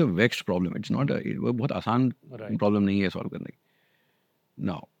it's a vexed problem, it's not वो बहुत आसान प्रॉब्लम नहीं है सॉल्व करने की.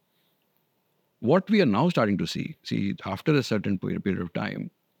 Now what we are now starting to see after a certain period of time,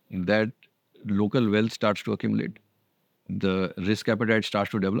 that local wealth starts to accumulate, the risk appetite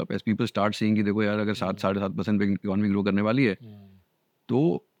starts to develop as people start seeing कि देखो यार अगर 7-7.5% पे economy grow करने वाली है तो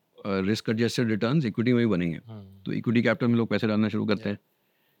risk adjusted returns equity में ही बनेंगे, तो इक्विटी कैपिटल में लोग पैसे डालना शुरू करते हैं.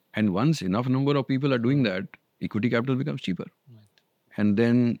 And once enough number of people are doing that, equity capital becomes cheaper. Right. And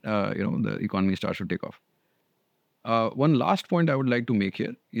then, the economy starts to take off. One last point I would like to make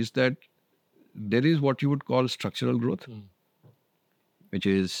here is that there is what you would call structural growth, which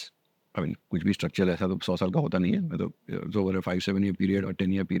is, I mean, कुछ भी structure ऐसा तो 100 साल का होता नहीं है, मतलब over a 5-7 year period or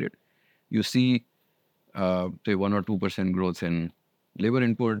 10 year period, you see, say 1 or 2% growth in labor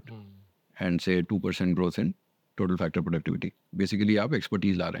input and say 2% growth in total factor productivity. Basically आप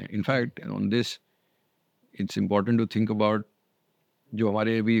expertise ला रहे हैं. In fact, on this, it's important to think about जो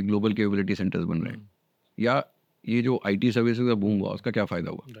हमारे भी global capability centers बन रहे हैं, या ये जो IT सर्विसेज का बूम हुआ उसका क्या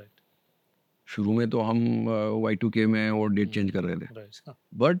फ़ायदा हुआ. शुरू में तो हम Y2K में और डेट चेंज कर रहे थे,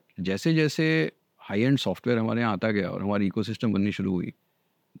 बट जैसे जैसे हाई एंड सॉफ्टवेयर हमारे यहाँ आता गया और हमारी इकोसिस्टम बननी शुरू हुई,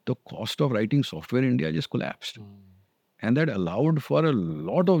 तो cost of writing software in India just collapsed. And that allowed for a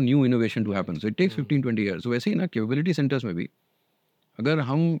lot of new innovation to happen. So it takes 15-20 years. So वैसे ही ना कैपेबिलिटी सेंटर्स में भी अगर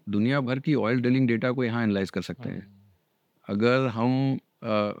हम दुनिया भर की ऑयल ड्रिलिंग डेटा को यहाँ एनालाइज कर सकते हैं, अगर हम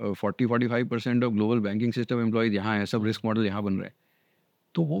 40-45% of global banking system employees यहाँ हैं, सब रिस्क मॉडल यहाँ बन रहे हैं,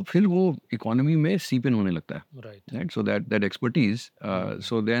 तो वो फिर वो इकोनॉमी में सीप इन होने लगता है, right. So that expertise,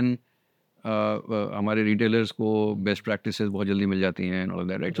 so then हमारे रिटेलर्स को बेस्ट प्रैक्टिसेस बहुत जल्दी मिल जाती हैं and all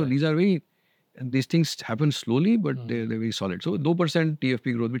that, right. So these are very, these things happen slowly, but they're very solid. So 2%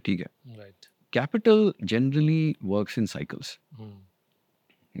 TFP growth भी ठीक है. Right. Capital generally works in cycles.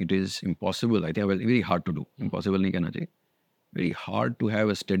 It is impossible, I think, very hard to do. Impossible नहीं कहना चाहिए. Very hard to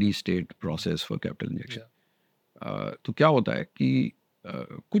have a steady state process for capital injection. तो क्या होता है कि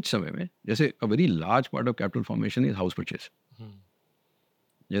कुछ समय में, जैसे a very large part of capital formation is house purchase.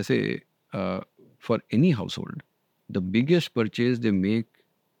 जैसे for any household, the biggest purchase they make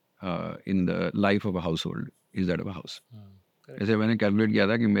in the life of a household is that of a house. जैसे मैंने कैलकुलेट किया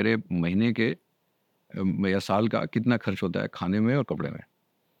था कि मेरे महीने के या साल का कितना खर्च होता है खाने में और कपड़े में,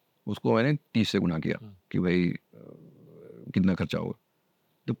 उसको मैंने 30 से गुना किया कि भाई कितना खर्चा होगा.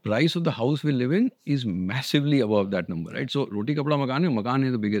 The price of the house we live in is massively above that number, right? So रोटी कपड़ा मकान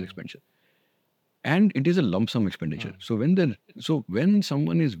is the biggest expenditure, and it is a lump sum expenditure. So when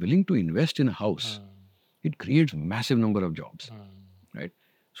someone is willing to invest in a house, it creates massive number of jobs, right?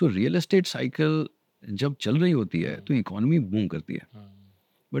 So real estate cycle जब चल रही होती है तो economy boom करती है,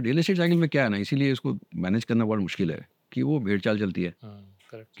 but real estate cycle में क्या है ना, इसीलिए इसको मैनेज करना बहुत मुश्किल है कि वो भेड़ चाल चलती है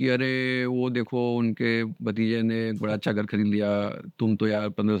कि अरे वो देखो उनके भतीजे ने बड़ा अच्छा घर खरीद लिया, तुम तो यार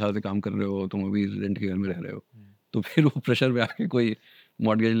 15 साल से काम कर रहे हो, तुम अभी रेंट के घर में रह रहे हो, तो फिर वो प्रेशर पे आके कोई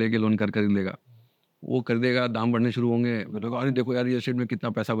मॉर्गेज लेके लोन कर खरीद लेगा. वो कर देगा, दाम बढ़ने शुरू होंगे, फिर लोग अरे देखो यार रियल एस्टेट में कितना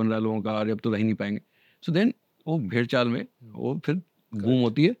पैसा बन रहा है लोगों का, अरे अब तो रह ही नहीं पाएंगे। सो देन वो भेड़ चाल में वो फिर बूम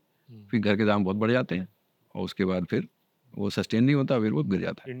होती है, फिर घर के दाम बहुत बढ़ जाते हैं और उसके बाद फिर वो सस्टेन नहीं होता, फिर वो गिर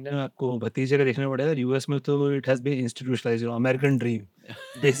जाता है। इंडिया में आपको भतीजे का देखना पड़ेगा, यूएस में तो it has been institutionalised, American dream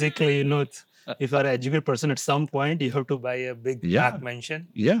basically, if you are an educated person, at some point you have to buy a big Yeah. black mansion,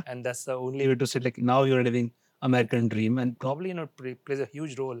 Yeah. and that's the only way to say like now you're living American dream, and probably plays a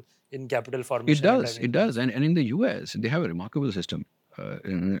huge role in capital It formation. does, it does. And in the US, they have a remarkable system.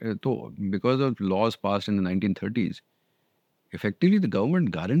 So because of laws passed in the 1930s, effectively the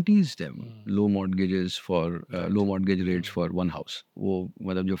government guarantees them low mortgages for low mortgage rates for one house. वो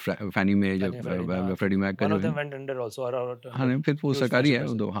मतलब जो फैनी में जब Freddie Mac का One जो of them है, went under also, or हाँ नहीं, फिर वो सरकारी है,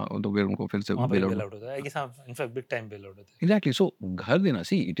 तो हाँ तो फिर उनको फिर से वहाँ पे बेल bail आउट। out होता है, I guess, हाँ, in fact big time bail out होता है। Exactly. So घर देना,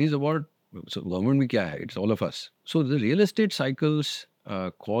 see, it is about, so government में क्या है, it's all of us. So the real estate cycles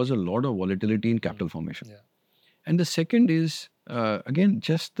cause a lot of volatility in capital formation. Yeah. And the second is again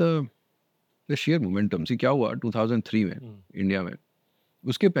just the sheer momentum. See क्या हुआ 2003 में India में,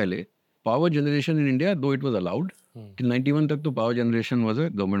 उसके पहले power generation in India, दो it was allowed कि 91 तक तो power generation was a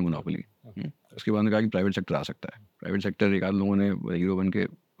government monopoly. उसके बाद कहा कि प्राइवेट सेक्टर आ सकता है, प्राइवेट सेक्टर एक आध लोगों ने हीरो बन के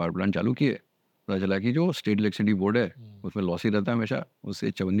पावर प्लांट चालू किए, पता चला कि जो स्टेट इलेक्ट्रिसिटी बोर्ड है उसमें लॉस ही रहता है हमेशा,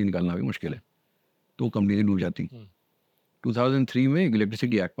 उससे चबंदी निकालना भी मुश्किल है, तो कंपनी डूब जाती। 2003 में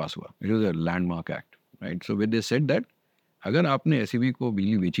इलेक्ट्रिसिटी एक्ट पास हुआ, it was a landmark act, right. So they said that अगर आपने एसईबी को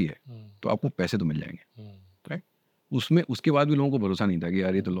बिजली बेची है तो आपको पैसे तो मिल जाएंगे, राइट। उसमें उसके बाद भी लोगों को भरोसा नहीं था कि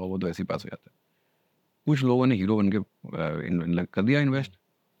यार ये तो लॉ वो तो ऐसे ही पास हो जाता है। कुछ लोगों ने हीरो बन के कर दिया इन्वेस्ट,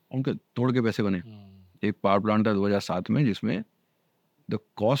 उनके तोड़ के पैसे बने। एक पावर प्लांट था 2007 में जिसमें the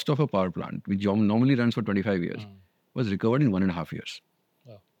cost of a power plant which normally runs for 25 years was recovered in 1.5 years.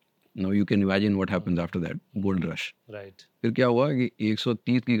 Now you can imagine what happens after that gold rush. Right. फिर क्या हुआ कि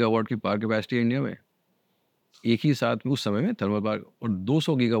 130 गीगावाट की पावर कैपेसिटी है India में, एक ही साथ में उस समय में थर्मल पावर, और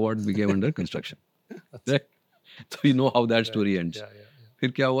 200 गीगावाट बिकेम अंडर कंस्ट्रक्शन। तो you know how that story ends.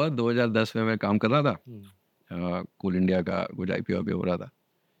 फिर क्या हुआ 2010 में मैं काम कर रहा था, कोल इंडिया का कुछ आईपीओ हो रहा था,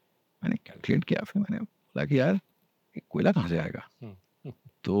 मैंने कैलकुलेट किया, फिर मैंने बोला कि यार कोयला कहाँ से आएगा।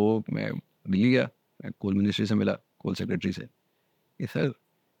 तो मैं दिल्ली गया, मैं कोल मिनिस्ट्री से मिला, कोल सेक्रेटरी से, ये सर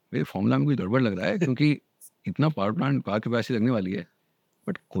मेरे फॉर्मूला में कुछ गड़बड़ लग रहा है, क्योंकि इतना पावर प्लांट पावर कैपेसिटी लगने वाली है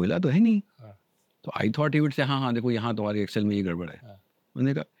बट कोयला तो है नहीं। तो आई थॉट ही से हाँ देखो यहाँ तुम्हारे एक्सेल में ये गड़बड़ है।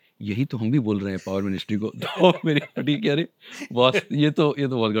 मैंने कहा यही तो हम भी बोल रहे हैं पावर मिनिस्ट्री को। तो मेरी हटी कह रही बॉस ये तो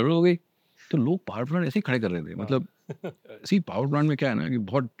बहुत गड़बड़ हो गई। तो लोग पावर प्लांट ऐसे ही खड़े कर रहे थे, मतलब सी पावर प्लांट में क्या है ना कि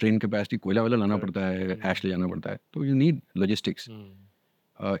बहुत ट्रेन कैपेसिटी, कोयला वाला लाना पड़ता है, ऐश ले जाना पड़ता है, तो you need logistics,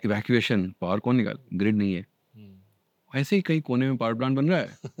 evacuation, power कौन निकाल, ग्रिड नहीं है। ऐसे ही कहीं कोने में पावर प्लांट बन रहा है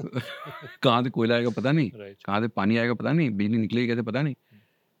कहाँ से कोयला आएगा पता नहीं, कहाँ से पानी आएगा पता नहीं, बिजली निकलेगी कैसे पता नहीं।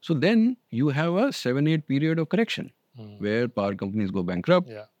 So then you have a 7-8 period of correction where power companies go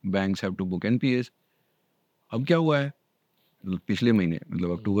bankrupt, banks have to book NPAs. अब क्या हुआ है पिछले महीने,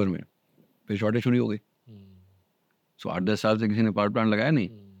 मतलब अक्टूबर में फिर शॉर्टेज शुरू हो गई। सो 8-10 साल से किसी ने पावर प्लांट लगाया नहीं,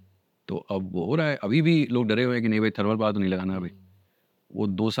 तो अब वो हो रहा है। अभी भी लोग डरे हुए हैं कि नहीं भाई थर्मल पावर तो नहीं लगाना अभी। वो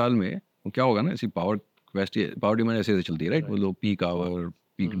 2 साल में वो क्या होगा ना, ऐसी पावर कैपेसिटी, पावर डिमांड ऐसे ऐसे चलती है, राइट। वो लोग peak hour,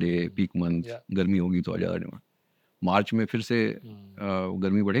 peak day, peak month, गर्मी होगी तो ज़्यादा डिमांड, मार्च में फिर से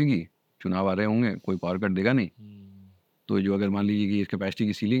गर्मी बढ़ेगी, चुनाव आ रहे होंगे, कोई पावर कट देगा नहीं, तो जो अगर मान लीजिए कि इस कैपेसिटी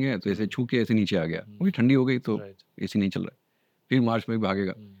की सीलिंग है तो ऐसे छू के ऐसे नीचे आ गया, क्योंकि ठंडी हो गई तो एसी नहीं चल रहा है, फिर मार्च में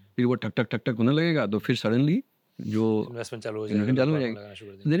भागेगा, फिर वो ठक ठक ठक ठक होने लगेगा, तो फिर सडनली जो इन्वेस्टमेंट चालू हो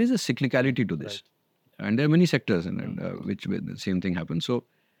जाएगी। There is a cyclicality to this and there are many sectors in which same thing happens.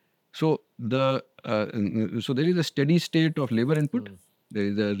 So there is a steady state of labor input, there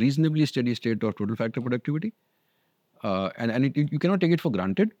is a reasonably steady state of total factor productivity, and you cannot take it for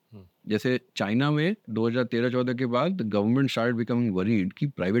granted. जैसे China में 2013-14 के बाद government start becoming worried कि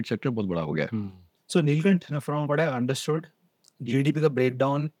private sector बहुत बड़ा हो गया है। सो Neelkanth, from what I understood, GDP का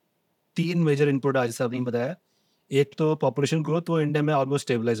ब्रेकडाउन 3 मेजर इनपुट आज साहब ने बताया। एक तो पॉपुलेशन ग्रोथ, वो इंडिया में ऑलमोस्ट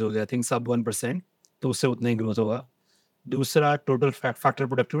स्टेबलाइज हो गया, आई थिंक सब 1%, तो उससे उतना ही ग्रोथ होगा। दूसरा total factor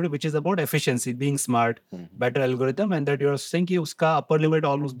productivity which is about efficiency, being smart, better algorithm, and that you are saying कि उसका अपर लिमिट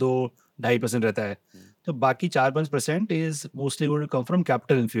ऑलमोस्ट 2-2.5% रहता है। तो बाकी 4-5% is mostly going to come from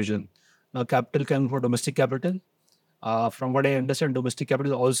capital infusion. Now capital come from domestic capital, from what I understand domestic capital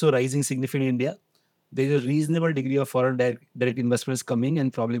is also rising significantly in India. There is a reasonable degree of foreign direct investments coming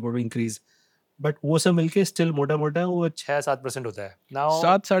and probably going to increase, but वो सब मिलके still मोटा मोटा वो 6-7% होता है। Now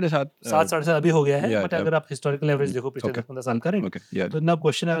 7-7.5 अभी हो गया है, बट अगर आप हिस्टोरिकल एवरेज देखो पिछले 10-15 साल का, तो now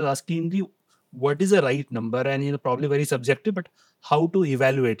question I was asking you, what is the right number, and you know probably very subjective, but how to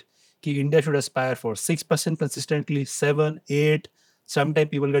evaluate कि India should Aspire for 6% consistently, 7, 8, sometimes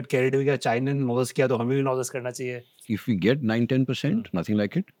people get carried away, China ने knowledge किया तो हमें भी knowledge करना चाहिए. If we get 9-10%, nothing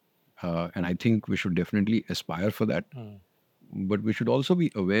like it. And I think we should definitely aspire for that. But we should also be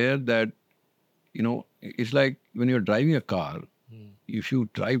aware that, it's like when you're driving a car, if you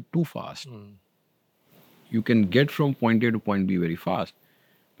drive too fast, you can get from point A to point B very fast,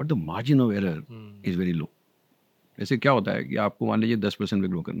 but the margin of error is very low. ऐसे क्या होता है कि आपको मान लीजिए 10% पे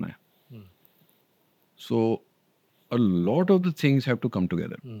grow करना है. So a lot of the things have to come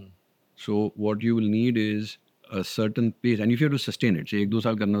together. So what you will need is a certain pace, and if you have to sustain it, say 1-2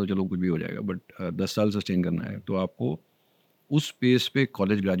 साल करना तो चलो कुछ भी हो जाएगा, but 10 साल सस्टेन करना है तो आपको उस पेस पे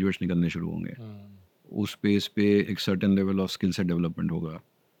कॉलेज ग्रेजुएट्स निकलने शुरू होंगे. उस पेस पे एक certain level of skill set development होगा.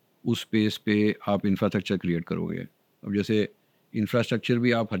 उस पेस पे आप इंफ्रास्ट्रक्चर क्रिएट करोगे. अब जैसे इंफ्रास्ट्रक्चर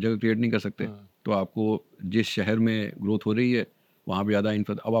भी आप हर जगह क्रिएट नहीं कर सकते, तो आपको जिस शहर में ग्रोथ हो रही है वहाँ पे ज़्यादा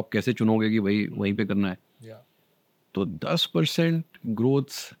अब आप कैसे चुनोगे कि भाई वहीं पे करना है. तो 10% ग्रोथ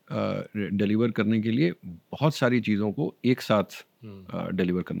डिलीवर करने के लिए बहुत सारी चीज़ों को एक साथ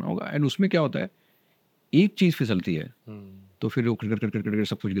डिलीवर करना होगा. एंड उसमें क्या होता है, एक चीज़ फिसलती है तो फिर वो कर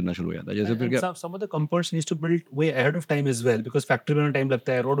सब कुछ गिरना शुरू हो जाता है. जैसे फिर क्या, some of the components needs to build way ahead of time as well, because factory बनाने टाइम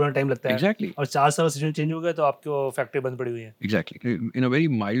लगता है, रोड बनाने टाइम लगता है. Exactly. और 4 साल सिचुएशन चेंज हो गया तो आपको फैक्ट्री बंद पड़ी हुई है. Exactly, in a very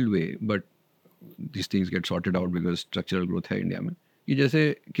mild way, but this things get sorted out because structural growth है इंडिया में. कि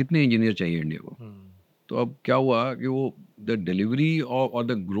जैसे कितने इंजीनियर चाहिए इंडिया को, तो अब क्या हुआ कि वो द डिलीवरी और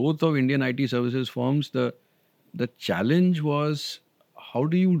the growth of Indian IT services firms, the challenge was how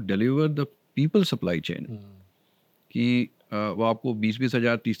do you deliver the people supply chain. कि वो आपको 20-20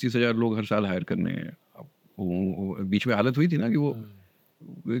 हज़ार 30-30 हज़ार लोग हर साल हायर करने हैं. वो बीच में हालत हुई थी ना कि वो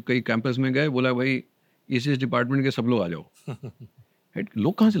कई कैंपस में गए, बोला भाई इस डिपार्टमेंट के सब लोग आ जाओ.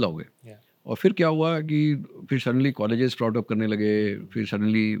 लोग कहाँ से लाओगे. और फिर क्या हुआ कि फिर सडनली कॉलेजेस स्प्राउट अप करने लगे, फिर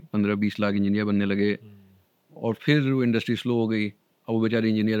सडनली 15-20 लाख इंजीनियर बनने लगे, और फिर वो इंडस्ट्री स्लो हो गई. अब वो बेचारे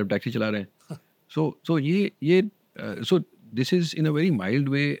इंजीनियर अब टैक्सी चला रहे हैं. सो ये सो this is in a very mild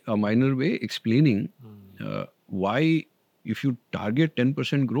way, a minor way explaining why if you target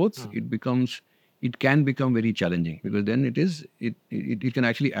 10% growth, it can become very challenging, because then it can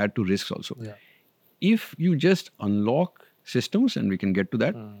actually add to risks also. If you just unlock systems, and we can get to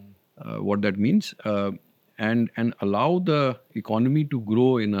that, what that means, and allow the economy to grow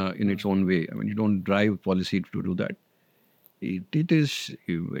in its own way. I mean, you don't drive policy to do that. It is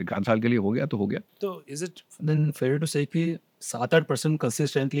एक आध साल के लिए हो गया तो हो गया. तो is it then fair to say कि 7-8%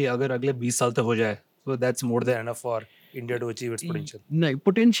 consistently अगर अगले 20 साल तक हो जाए, so that's more than enough for India to achieve its potential? नहीं,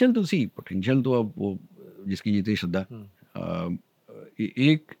 पोटेंशियल तो अब वो जिसकी जीती श्रद्धा.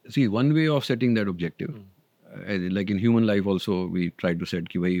 एक one way of setting that objective, like in human life also we try to set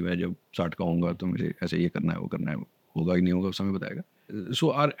कि भाई मैं जब 60 का होऊंगा तो मुझे ऐसे ये करना है, वो करना है. होगा कि नहीं होगा समय बताएगा. So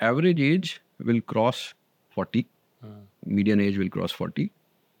our average age will cross 40, median age will cross 40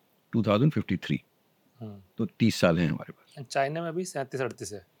 2053. तो 30 साल हैं हमारे पास. चाइना में अभी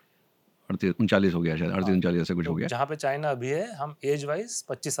 37-38 है, 39 हो गया शायद, 38-39 ऐसा कुछ हो गया. जहाँ पे चाइना अभी है, हम एज वाइज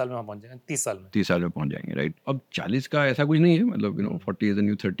 25 साल में वहाँ पहुँच जाएंगे, 30 साल में. 30 साल में पहुंच जाएंगे, राइट. अब 40 का ऐसा कुछ नहीं है, मतलब 40 इज द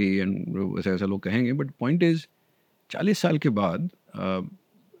न्यू 30 एंड ऐसा लोग कहेंगे, बट पॉइंट इज 40 साल के बाद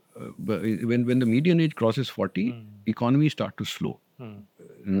when the median age crosses 40, economy start to slow.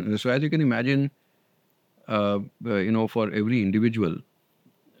 So as you can imagine, for every individual,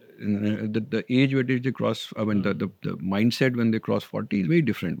 the age at which they cross, I mean, the mindset when they cross 40 is very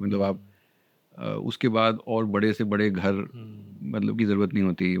different. मतलब आप उसके बाद और बड़े से बड़े घर मतलब की ज़रूरत नहीं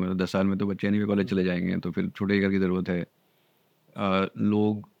होती. मतलब 10 साल में तो बच्चे नहीं कॉलेज चले जाएंगे, तो फिर छोटे घर की ज़रूरत है.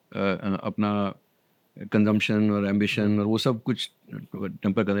 लोग अपना कंजम्पशन और एम्बिशन और वो सब कुछ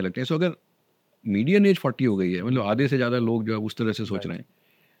टेम्पर करने लगते हैं. सो अगर मीडियन एज 40 हो गई है, मतलब आधे से ज़्यादा लोग जो है उस तरह से सोच रहे हैं,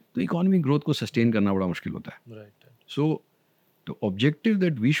 तो इकोनॉमी ग्रोथ को सस्टेन करना बड़ा मुश्किल होता है. सो the objective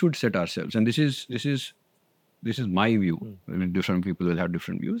that we should set ourselves, and this is my view, I mean, different people will have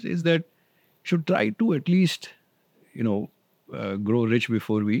different views, is that should try to at least grow rich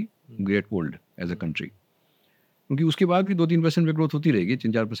before we get old as a country. क्योंकि उसके बाद भी 2-3% पे growth होती रहेगी,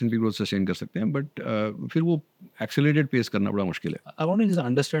 3-4% की growth sustain कर सकते हैं, बट फिर वो एक्सेलरेटेड पेस करना बड़ा मुश्किल है. I want to just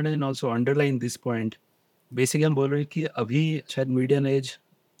understand and also underline this point. Basically हम बोल रहे हैं कि अभी शायद मीडियन एज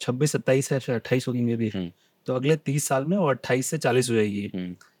 26-27 है, शायद 28 होगी मे बी, तो अगले 30 साल में वो 28 से 40 हो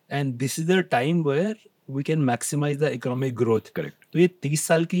जाएगी. And this is the time where we can maximise the economic growth. Correct. तो ये 30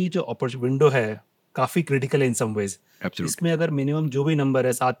 साल की जो अपॉर्चुनिटी विंडो है काफ़ी क्रिटिकल है इन सम वेज. इसमें अगर मिनिमम जो भी नंबर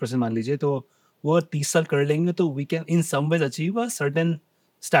है 7% मान लीजिए, तो वो 30 साल कर लेंगे तो we can in some ways achieve a certain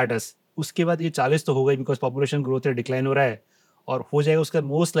status. उसके बाद ये 40 तो हो गई, because population growth rate decline हो रहा है, और हो जाएगा उसका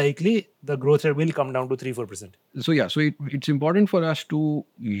most likely the growth rate will come down to 3-4%. So it's important for us to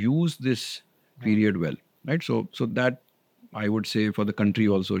use this period well, right? So that I would say for the country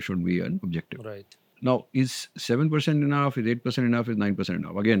also should be an objective. Right. Now, is 7% enough? Is 8% enough? Is 9%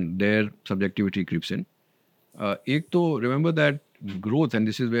 enough? Again, their subjectivity creeps in. एक तो remember that growth, and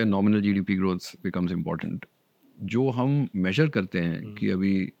this is where nominal GDP growth becomes important. जो हम measure करते हैं कि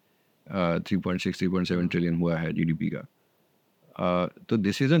अभी 3.6, 3.7 trillion हुआ है GDP का, तो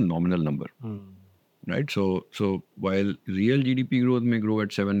this is a nominal number, right? So while real GDP growth may grow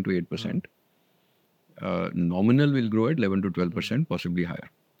at 7 to 8%, nominal will grow at 11 to 12%, possibly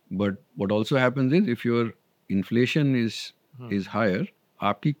higher. But what also happens is if your inflation is higher,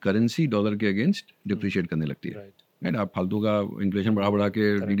 आपकी currency dollar के against depreciate करने लगती है, right? आप फालतू का inflation बढ़ा के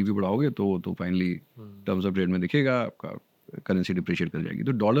जीडीपी बढ़ाओगे तो फाइनली टर्म्स ऑफ ट्रेड में दिखेगा, आपका करेंसी डिप्रिशिएट कर जाएगी,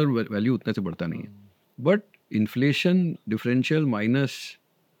 तो डॉलर वैल्यू उतने से बढ़ता नहीं है. But inflation differential minus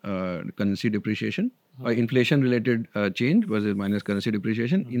currency depreciation और inflation related change versus minus currency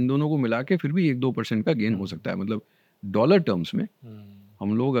depreciation, इन दोनों को मिला के फिर भी 1-2% का गेन हो सकता है. मतलब डॉलर टर्म्स में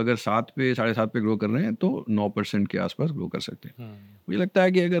हम लोग अगर 7 पे 7.5 पे ग्रो कर रहे हैं तो 9% के आसपास ग्रो कर सकते हैं. मुझे लगता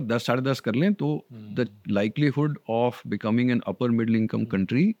है कि अगर 10-10.5 कर लें तो the likelihood of becoming an upper middle income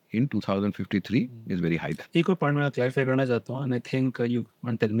country in 2053 is very high. एक और पॉइंट मैं क्लैरिफाई करना चाहता हूँ, and I think you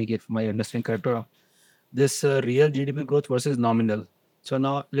want tell me if my understanding correct और this real GDP growth versus nominal. So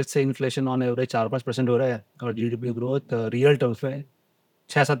now let's say inflation on average 4-5% हो रहा है और जीडीपी ग्रोथ रियल टर्म्स में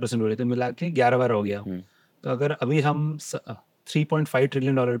 6-7% हो रही है, तो मिला के 11-12 हो गया. तो अगर अभी हम 3.5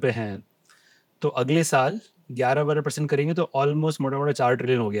 ट्रिलियन डॉलर पे हैं तो अगले साल 11-12% करेंगे तो ऑलमोस्ट मोटा मोटा 4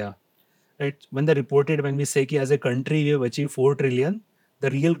 ट्रिलियन हो गया, right? When the reported when we से कि as a country we have achieve 4 trillion, the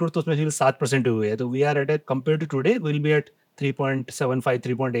real growth तो उसमें सिर्फ 7% हुई है. तो we are eight compare to today will be eight 3.75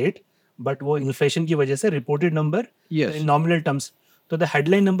 3.8, but वो इन्फ्लेशन की वजह से reported number in nominal terms. So the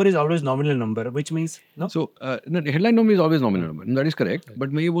headline number is always nominal number, which means no. So the headline number is always nominal number. That is correct.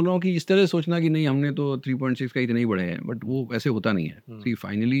 But मैं ये बोल रहा हूँ कि इस तरह सोचना कि नहीं हमने तो 3.6 का इतने ही बढ़े हैं, but वो ऐसे होता नहीं है. See,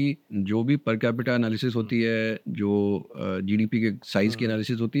 finally जो भी per capita analysis होती है, जो GDP के size की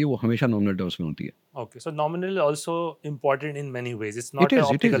analysis होती है, वो हमेशा nominal terms में होती है. Okay, so nominal also important in many ways. It's not an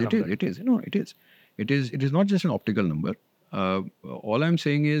optical number. It is. No, it is. It is not just an optical number. All I'm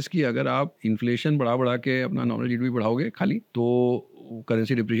saying is कि अगर आप inflation बढ़ा के अपना nominal GDP बढ़ाओगे खाली तो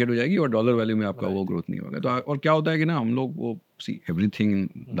currency depreciate हो जाएगी और डॉलर वैल्यू में आपका वो ग्रोथ नहीं होगा. तो और क्या होता है कि ना हम लोग वो see everything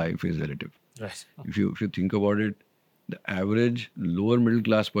in life is relative. If you think about it, the average lower middle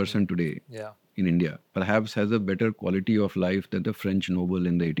class person today in India perhaps has a better quality of life than the French noble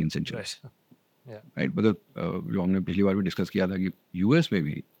in the 18th century. Right? Because जो हमने पिछली बार भी discuss किया था कि US में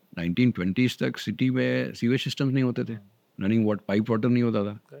भी 1920s तक सिटी में सीवेज सिस्टम्स नहीं होते थे, रनिंग वाट पाइप वाटर नहीं होता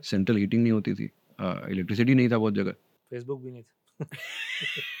था, सेंट्रल हीटिंग नहीं होती थी, इलेक्ट्रिसिटी नहीं था बहुत जगह, फेसबुक भी नहीं था.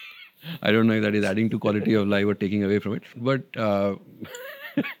 I don't know if that is adding to quality of life or taking away from it, but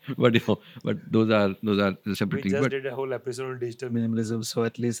but you know, but those are separate things. We just did a whole episode on digital minimalism, so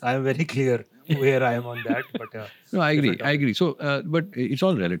at least I am very clear where I am on that. But no, I agree. So, but it's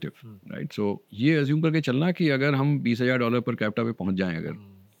all relative, right? So ये assume करके चलना कि अगर हम $20,000 per capita पे पहुंच जाएं अगर,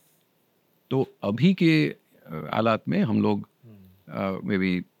 तो अभी के हालात में हम लोग may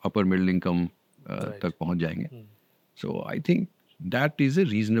be upper middle income तक पहुंच जाएंगे. So I think that is a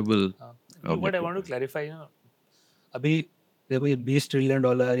reasonable. What I want to clarify, अभी देखो ये $20 ट्रिलियन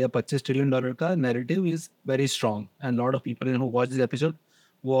या $25 ट्रिलियन का narrative is very strong and lot of people who watch this episode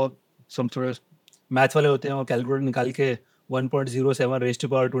वो सम थोड़े मैथ वाले होते हैं, वो कैलकुलेटर निकाल के 1.07 रेज़ टू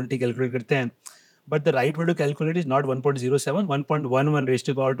पावर 20 कैलकुलेट करते हैं. But the right way to calculate is not 1.07, 1.11 raised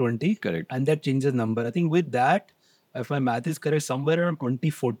to power 20. Correct. And that changes number. I think with that, if my math is correct, somewhere around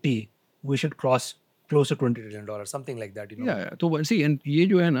 2040, we should cross close to $20 trillion, something like that. You know? Yeah. तो see, and ये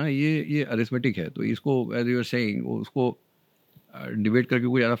जो है ना, ये arithmetic है. तो इसको as you are saying, उसको डिबेट करके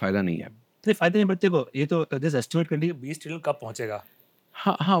कोई ज़्यादा फायदा नहीं है. तो फायदा नहीं, बच्चे को ये तो दिस एस्टिमेट करने के 20 ट्रिलियन कब पहुंचेगा.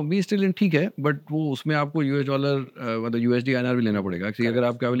 हाँ 20 ट्रिलियन ठीक है, बट वो उसमें आपको यूएस डॉलर मतलब यूएसडी आईएनआर भी लेना पड़ेगा. अगर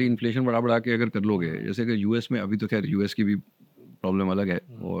आप केवल इन्फ्लेशन बढ़ा के अगर कर लोगे, जैसे कि यूएस में अभी तो खैर यूएस की भी प्रॉब्लम अलग है,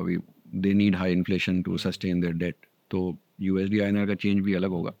 वो अभी they need high inflation to sustain their date, तो यूएसडी आईएनआर का चेंज भी अलग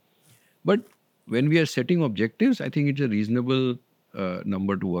होगा. But when we are setting objectives, I think it's a reasonable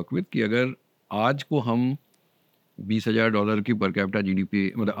number two work with कि अगर आज को हम $20,000 की पर कैपिटा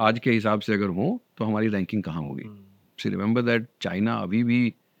जीडीपी मतलब आज के हिसाब से अगर हो तो हमारी रैंकिंग कहाँ होगी. So remember that China अभी भी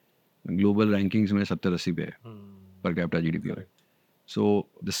global rankings में 70-80 पे है per capita GDP. So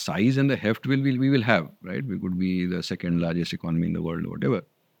the size and the heft we will have, right? We could be the second largest economy in the world or whatever,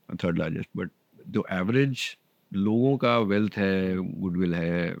 or third largest. But the average लोगों का wealth है, goodwill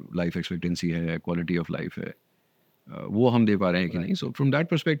है, life expectancy है, quality of life है, वो हम दे पा रहे हैं कि नहीं. So from that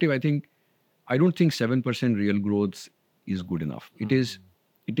perspective, I don't think 7% real growth is good enough. It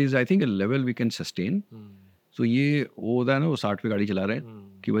is I think a level we can sustain. सो ये वो होता है ना, वो 60 पे गाड़ी चला रहे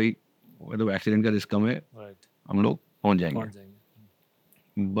हैं कि भाई मतलब एक्सीडेंट का रिस्क कम है, हम लोग पहुंच जाएंगे।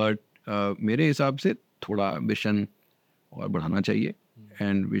 बट मेरे हिसाब से थोड़ा एम्बिशन और बढ़ाना चाहिए,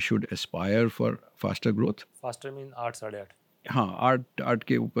 and we should Aspire for faster growth. Faster mean 8 8.5। हाँ, आर्ट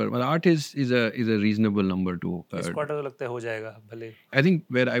के ऊपर मतलब art is a reasonable number two. इस क्वार्टर तो लगता है हो जाएगा भले। I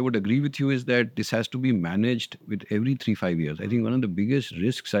think where I would agree with you is that this has to be managed with every 3-5 years. I think one of the biggest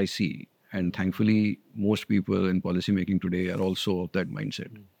risks I see, and thankfully most people in policy making today are also of that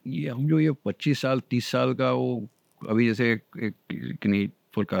mindset. ये हम जो ये 25 साल 30 साल का वो अभी जैसे एक किन्हीं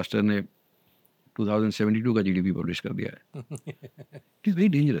फोरकास्टर ने 2072 का जीडीपी पब्लिश कर दिया है. It is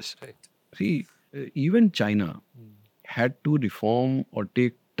very dangerous. See, even China had to reform or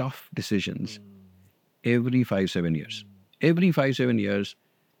take tough decisions every 5-7 years. Every 5-7 years,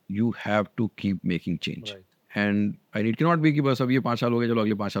 you have to keep making change. And it cannot be कि बस अब ये 5 साल हो गए, चलो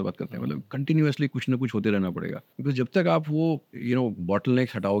अगले 5 साल बात करते हैं. मतलब कंटिन्यूसली कुछ ना कुछ होते रहना पड़ेगा. बिकॉज जब तक आप वो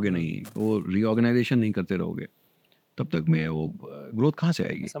बॉटलनेक्स हटाओगे नहीं, वो रीऑर्गेनाइजेशन नहीं करते रहोगे, तब तक में वो ग्रोथ कहाँ से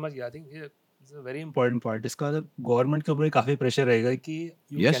आएगी? समझ गया. I think it's a very important point. इसका गवर्नमेंट के ऊपर काफी प्रेशर रहेगा कि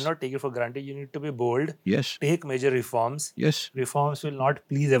you can not take it for granted. You need to be bold, take major reforms. Reforms will not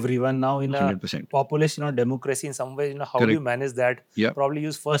please everyone. Now in a 100%. population democracy, in some way, how do you manage that? Yeah. Probably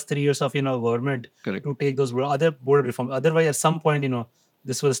use first 3 years of government Correct. to take those other bold reforms. Otherwise, at some point,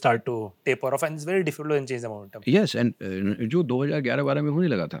 this will start to taper off, and it's very difficult to change the momentum. Yes, and जो 2011-12 में होने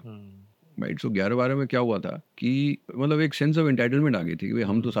लगा था, right. सो 11-12 में क्या हुआ था कि मतलब एक सेंस ऑफ एंटाइटलमेंट आ गई थी कि भाई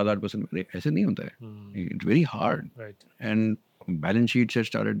हम तो 7-8%. ऐसे नहीं होता है. It's very hard, and balance sheets had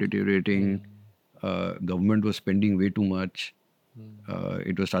started deteriorating. Government was spending way too much.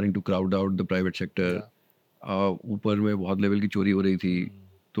 It was starting to crowd out the private sector. ऊपर में बहुत लेवल की चोरी हो रही थी.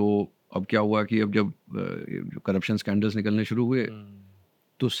 तो अब क्या हुआ कि अब जब करप्शन स्कैंडल्स निकलने शुरू हुए,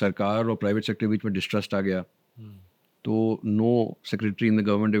 तो सरकार और प्राइवेट सेक्टर के बीच में डिस्ट्रस्ट आ गया. तो no secretary in the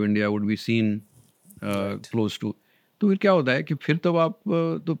government of India would be seen close to. तो फिर क्या होता है कि फिर तब आप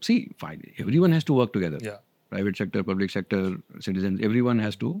तो सी fine, everyone has to work together. Private sector, public sector, citizen, everyone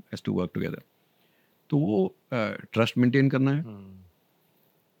has to work together. तो वो ट्रस्ट मेंटेन करना है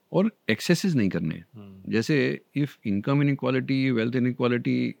और एक्सेसेस नहीं करने हैं. जैसे if income inequality, wealth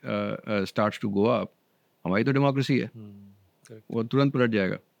inequality starts to go up, हमारी तो डेमोक्रेसी है, वो तुरंत पलट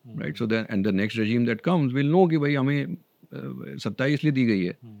जाएगा. Right. So then and the next regime that comes will know कि भाई हमें सत्ता इसलिए दी गई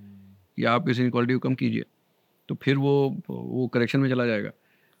है कि आप इस इनइक्वालिटी को कम कीजिए. तो फिर वो करेक्शन में चला जाएगा.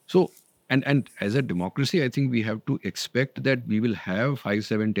 सो and as a democracy, I think we have to expect that we will have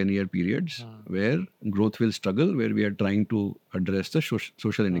 5-7-10 year periods where growth will struggle, where we are trying to address the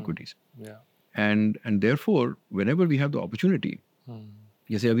social inequities. And therefore, whenever we have the opportunity,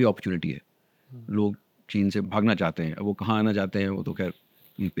 जैसे अभी opportunity है, लोग चीन से भागना चाहते हैं. अब वो कहाँ आना चाहते हैं वो तो खैर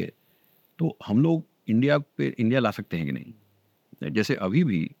उन पे. तो हम लोग इंडिया ला सकते हैं कि नहीं? जैसे अभी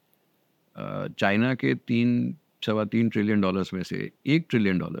भी चाइना के 3-3.25 ट्रिलियन डॉलर्स में से $1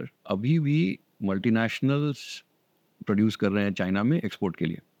 ट्रिलियन अभी भी मल्टीनेशनल्स प्रोड्यूस कर रहे हैं चाइना में एक्सपोर्ट के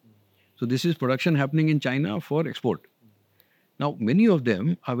लिए. So this is production happening in China for export. Now many of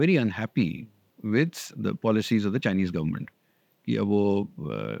them are very unhappy with the policies of the Chinese government कि अब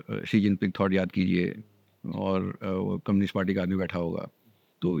वो शी जिनपिंग थॉट याद कीजिए और कम्युनिस्ट पार्टी का आदमी बैठा होगा.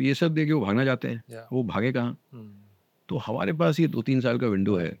 तो ये सब देख के वो भागना चाहते हैं. वो भागे कहाँ? तो हमारे पास ये 2-3 साल का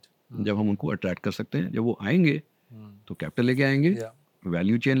विंडो है जब हम उनको अट्रैक्ट कर सकते हैं. जब वो आएंगे तो कैपिटल लेके आएंगे,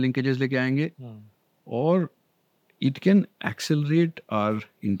 वैल्यू चेन लिंकेजेस लेके आएंगे, और it can accelerate our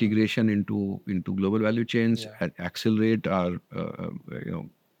integration into global value chains, accelerate our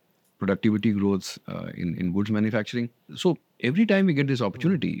productivity growths in goods manufacturing. So every time we get this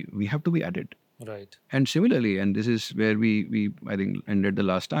opportunity, we have to be at it. Right. And similarly, and this is where we I think ended the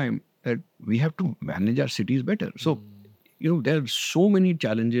last time, that we have to manage our cities better. So there are so many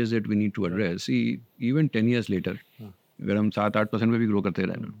challenges that we need to address. See, even 10 years later, अगर हम 7-8% पे भी grow करते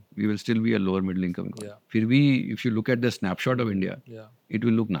रहे, we will still be a lower middle income. फिर भी if you look at the snapshot of India, it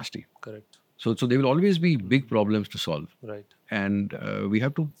will look nasty. Correct. So there will always be big problems to solve. Right. And we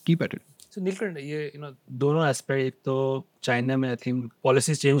have to keep at it. So Neelkanth, ये दोनों aspect, एक तो China में I think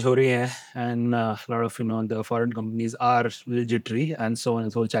policies change हो रही हैं and lot of the foreign companies are jittery and so on,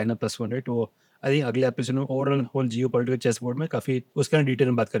 so China plus one, right. वो I think अगले एपिसोड में overall whole geopolitical chess board में काफी उसका डिटेल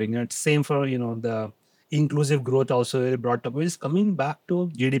में बात करेंगे. Same for the inclusive growth also brought up. Is coming back to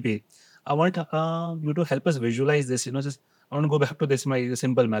GDP. I want you to help us visualize this. Just I want to go back to this my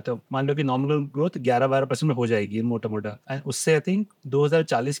simple math. मान लो कि nominal growth 11-12% में हो जाएगी मोटा मोटा, and उससे I think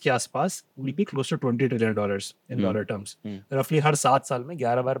 2040 के आसपास will be close to $20 trillion in dollar terms. रफली हर 7 साल में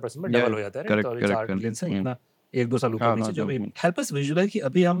 11-12% में डबल हो जाता है. 4 ट्रिलियन से इतना एक दो साल ऊपर हाँ, नीचे हाँ, जो भी हाँ। हेल्प अस विजुअलाइज कि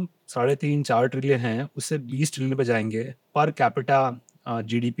अभी हम 3.5-4 ट्रिलियन हैं, उससे 20 ट्रिलियन पे जाएंगे पर कैपिटा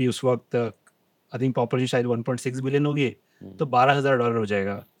जीडीपी उस वक्त आई थिंक पॉपुलेशन शायद 1.6 बिलियन होगी, तो $12,000 हो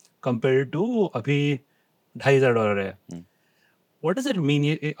जाएगा कंपेयर टू अभी $2,500 है. What does it mean?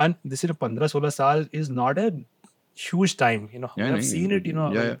 And this is 15-16 साल is not a huge time. We have नहीं, seen it.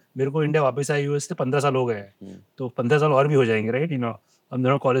 या मेरे को इंडिया वापस आए यूएस से 15 साल हो गए हैं, तो 15 साल और भी हो जाएंगे, राइट? हम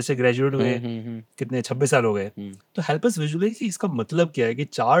दोनों कॉलेज से ग्रेजुएट हुए, कितने 26 साल हो गए. तो हेल्प अस विजुअलाइज कि इसका मतलब क्या है कि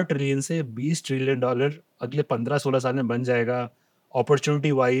 4 ट्रिलियन से $20 ट्रिलियन अगले 15-16 साल में बन जाएगा.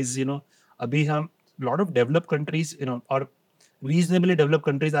 अपॉर्चुनिटी वाइज अभी हम लॉट ऑफ डेवलप कंट्रीज और reasonably developed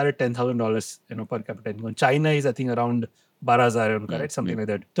countries are at $10,000 per capita income. China is I think around 12,000 है उनका, right? Something like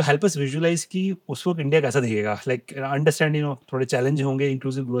that. तो help us visualize कि उस वक्त इंडिया कैसा दिखेगा. Like understand थोड़े चैलेंज होंगे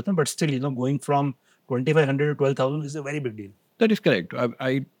इंक्लूसिव ग्रोथ में, but still going from 2,500 to 12,000 is a very big deal. That is correct.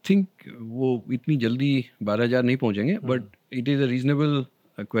 I think वो इतनी जल्दी 12,000 नहीं पहुंचेंगे, but it is a reasonable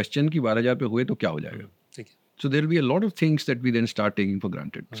question कि 12,000 पे हुए तो क्या हो जाएगा. ठीक है. So there will be a lot of things that we then start taking for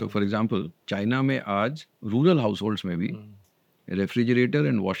granted. So for example, China में आज रूरल हाउसहोल्ड्स में भी refrigerator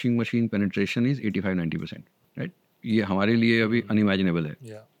and washing machine penetration is 85-90%, right. ये हमारे लिए अभी अनइमेजिनेबल है.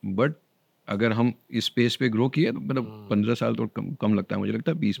 बट अगर हम इस स्पेस पे ग्रो किए तो मतलब 15 साल तो कम लगता है, मुझे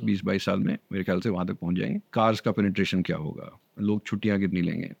लगता है 20-22 साल में मेरे ख्याल से वहाँ तक पहुँच जाएंगे. कार्स का पेनिट्रेशन क्या होगा, लोग छुट्टियाँ कितनी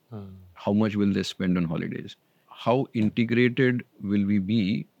लेंगे, how much will they spend on holidays, how integrated will we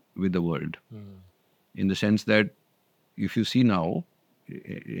be with the world, in the sense that if you see now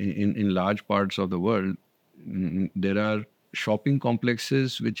in large parts of the world, there are shopping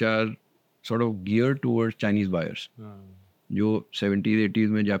complexes which are sort of geared towards Chinese buyers. जो 70s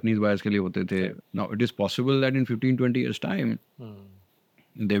 80s में Japanese buyers के लिए होते थे. Now it is possible that in 15-20 years time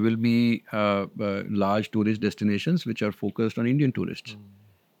there will be large tourist destinations which are focused on Indian tourists.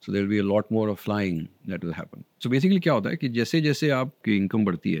 So there will be a lot more of flying that will happen. So basically क्या होता है कि जैसे जैसे आपकी income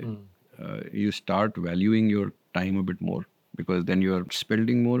बढ़ती है, you start valuing your time a bit more, because then you are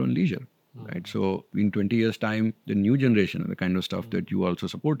spending more on leisure, right? So in 20 years time, the new generation, the kind of stuff that you are also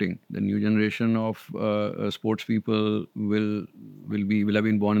supporting, the new generation of sports people will have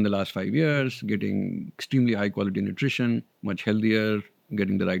been born in the last 5 years, getting extremely high quality nutrition, much healthier,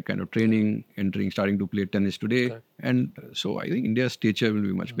 getting the right kind of training, starting to play tennis today. And so I think India's stature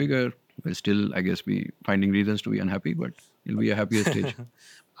will be much bigger. We'll still, I guess, be finding reasons to be unhappy, but it'll be a happier stage.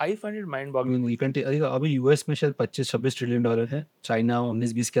 I find it mind boggling. अभी US में शायद $25-26 trillion है, China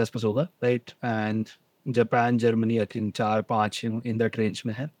 19-20 के आसपास होगा, right? And Japan Germany I think 4-5 in that range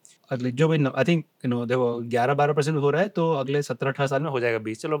में है. अगले जो भी आई थिंक देखो 11-12% हो रहा है, तो अगले 17-18 साल में हो जाएगा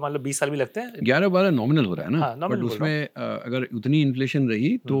 20. चलो मान लो 20 साल भी लगते हैं. 11-12 नॉमिनल हो रहा है ना. हाँ, nominal बट बोल रहा हूँ. उसमें अगर उतनी इन्फ्लेशन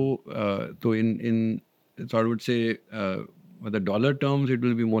रही तो इन so I would say the dollar terms it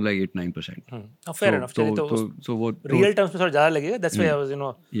will be more like 8-9%. Fair enough. So वो real terms में थोड़ा ज़्यादा लगेगा. That's why I was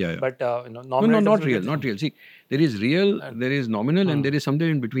yeah. but No, nominal not terms real, not real. See, there is real, there is nominal, and there is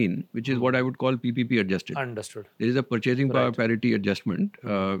something in between, which is what I would call PPP adjusted. Understood. There is a purchasing power parity adjustment,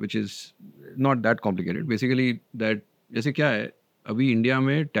 which is not that complicated. Basically, that जैसे क्या है, अभी India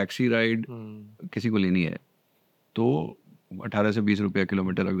में taxi ride किसी को लेनी है तो 18 से 20 रुपया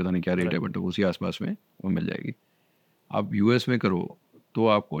किलोमीटर, अभी पता नहीं क्या रेट है, बट उसी आसपास में वो मिल जाएगी. आप यूएस में करो तो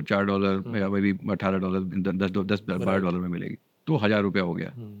आपको $4 या मे भी $18, $10-12 में मिलेगी, तो $1,000 हो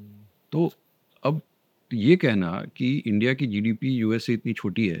गया. तो अब ये कहना कि इंडिया की जीडीपी यूएस से इतनी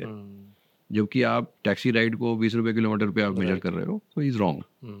छोटी है, जबकि आप टैक्सी राइड को 20 रुपये किलोमीटर पे आप मेजर कर रहे हो, तो is wrong.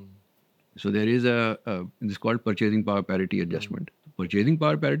 So there is this called purchasing power parity adjustment. Purchasing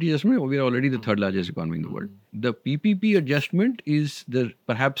power parity adjustment, we are already the third largest economy in the world. The PPP adjustment is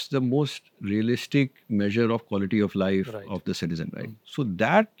perhaps the most realistic measure of quality of life of the citizen, right? So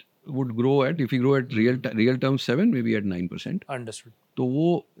that would grow at, if we grow at real terms 7, maybe at 9%. Understood. तो वो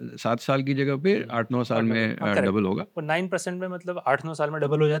 7 साल की जगह पे 8-9 साल में double होगा. 9% में मतलब 8-9 साल में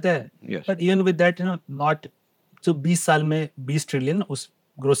डबल हो जाता है. Yes. But even with that, not so 20 साल में 20 ट्रिलियन उस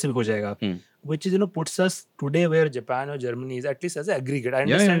ग्रोथ से भी हो जाएगा, which is puts us today where Japan or Germany is, at least as an aggregate. I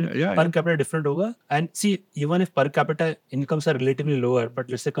understand per capita different होगा, and see even if per capita incomes are relatively lower,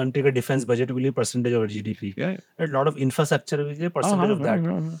 but let's say country का defense budget will be percentage of GDP, a lot of infrastructure will be a percentage of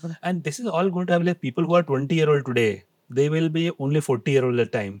that, and this is all going to have like people who are 20-year-old today, they will be only 40-year-old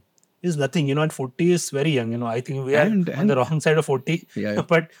at the time. Is nothing, and 40 is very young. I think we are on the wrong side of 40,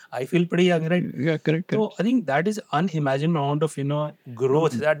 but I feel pretty young, right? Yeah, correct. So I think that is unimaginable amount of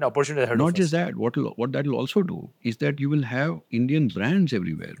growth that opportunity ahead of us. Not just that, what that will also do is that you will have Indian brands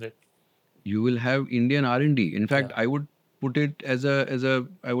everywhere. Right. You will have Indian R&D. In fact, I would put it as a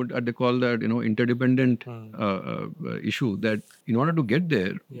I would call that interdependent issue, that in order to get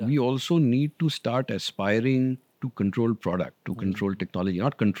there, we also need to start aspiring to control product, to control technology,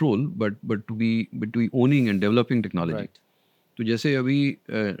 not control, but to be owning and developing technology. तो जैसे अभी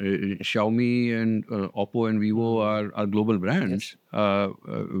Xiaomi and Oppo and Vivo are global brands.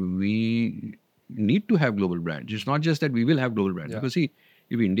 We need to have global brands. It's not just that we will have global brands. Because see,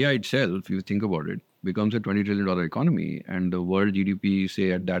 if India itself, if you think about it, becomes a $20 trillion economy and the world GDP,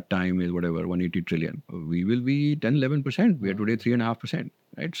 say at that time is whatever, 180 trillion, we will be 10-11%. We are today 3.5%.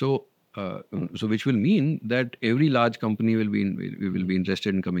 Right? So which will mean that every large company will be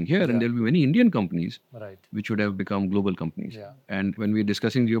interested in coming here, and there will be many Indian companies which would have become global companies. And when we're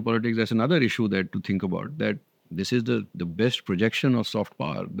discussing geopolitics, that's another issue that to think about, that this is the best projection of soft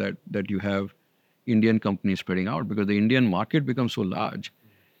power, that you have Indian companies spreading out, because the Indian market becomes so large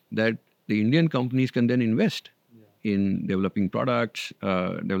that the Indian companies can then invest in developing products,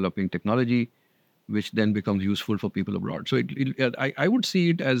 developing technology, which then becomes useful for people abroad. So I would see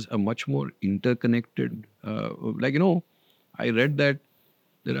it as a much more interconnected, I read that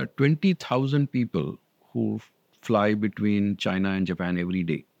there are 20,000 people who fly between China and Japan every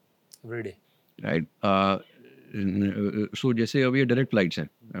day. Right? So जैसे अभी direct flights हैं.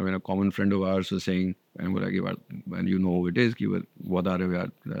 I mean, a common friend of ours was saying, and you know who it is, कि वो बहुत आ रहे हो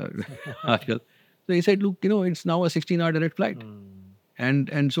यार आजकल. So he said, look, it's now a 16-hour direct flight.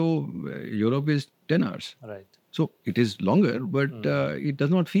 And so Europe is 10 hours. So it is longer, but it does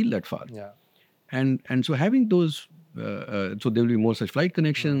not feel that far. And so having those, so there will be more such flight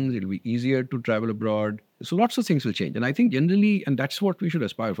connections, it will be easier to travel abroad. So lots of things will change. And I think generally, and that's what we should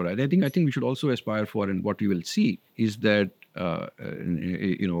aspire for. I think we should also aspire for, and what we will see is that,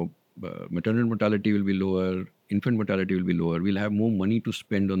 maternal mortality will be lower, infant mortality will be lower. We'll have more money to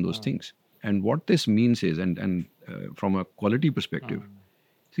spend on those things. And what this means is, and from a quality perspective,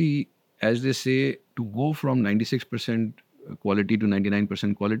 see, as they say, to go from 96% quality to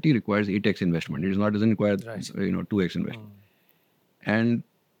 99% quality requires 8x investment. It doesn't require 2x investment. And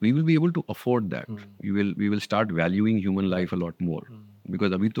we will be able to afford that. We will start valuing human life a lot more,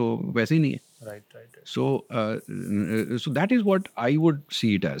 because abhi to वैसे ही नहीं है. Right. So that is what I would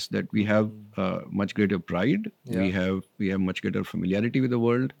see it as, that we have much greater pride. We have much greater familiarity with the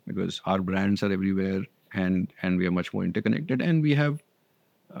world, because our brands are everywhere, and we are much more interconnected, and we have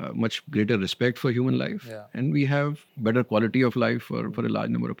much greater respect for human life, and we have better quality of life for a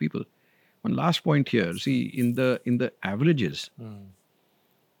large number of people. One last point here. See, in the averages,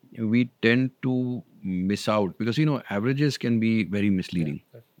 we tend to miss out, because averages can be very misleading.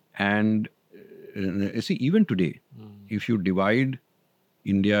 And see, even today, if you divide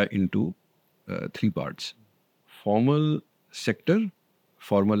India into three parts: formal sector,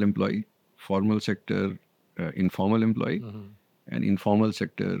 formal employee; formal sector, informal employee; and informal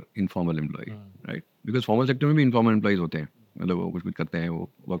sector, informal employee. Right? Because formal sector में भी informal employees होते हैं, मतलब वो कुछ करते हैं, वो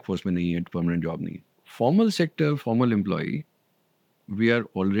workforce में नहीं है, permanent job नहीं है. Formal sector, formal employee, we are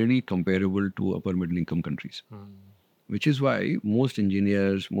already comparable to upper middle income countries, which is why most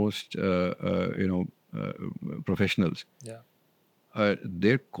engineers, most professionals,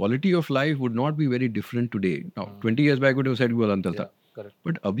 their quality of life would not be very different today. Now, 20 years back, वो said वो अंतर था.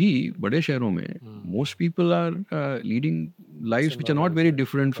 But अभी बड़े शहरों में, most people are leading lives which are not very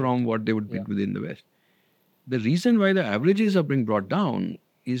different from what they would be within the West. The reason why the averages are being brought down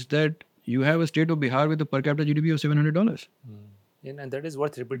is that you have a state of Bihar with a per capita GDP of $700. And that is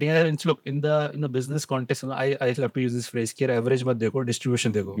worth repeating. And look, in the business context, I love to use this phrase, कि average मत देखो,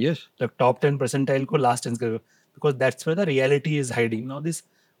 distribution देखो. Yes. Like top 10 percentile को last 10 करो, because that's where the reality is hiding. Now this,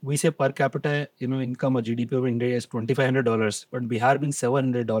 we say per capita, income or GDP of India is $2,500, but Bihar being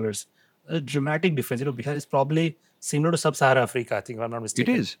 $700, a dramatic difference. Bihar is probably similar to sub-Sahara Africa, I think, if I'm not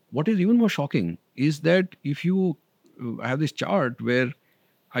mistaken. It is. What is even more shocking is that if you have this chart where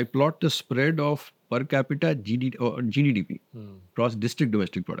I plot the spread of per capita GDP across district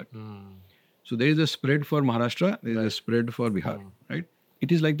domestic product. So there is a spread for Maharashtra, there is a spread for Bihar, right?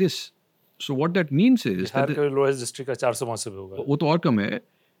 It is like this. So what that means is Bihar that lowest district का 400 होगा. वो तो और कम है.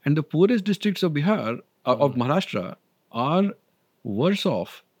 And the poorest districts of Bihar, of Maharashtra, are worse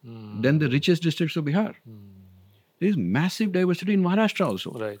off than the richest districts of Bihar. There is massive diversity in Maharashtra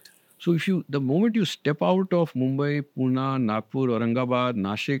also. Right. So the moment you step out of Mumbai, Pune, Nagpur, Aurangabad,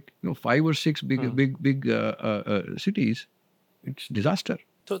 Nashik, 5 or 6 big cities, it's disaster.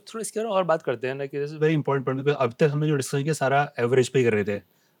 तो थोड़ा इसके और बात करते हैं ना, कि this is very important point, because अब तक हमने जो डिस्कस किया सारा एवरेज पे ही कर रहे थे,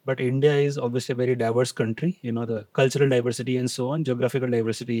 but India is obviously very diverse country, the cultural diversity and so on, geographical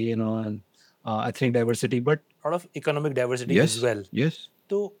diversity, and ethnic diversity, but a lot of economic diversity as well. Yes.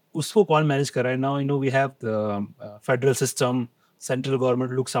 तो उसको कौन मैनेज कर रहा है? Now, we have the federal system, central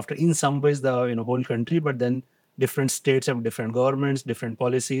government looks after in some ways the whole country, but then different states have different governments, different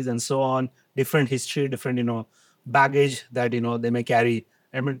policies, and so on, different history, different baggage that they may carry.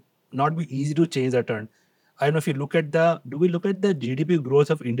 I mean, not be easy to change that turn. I don't know if you look at do we look at the GDP growth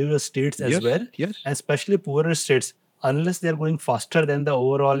of individual states as Yes, well, yes. and especially poorer states, unless they are going faster than the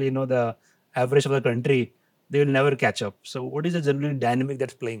overall, the average of the country, they will never catch up. So, what is the general dynamic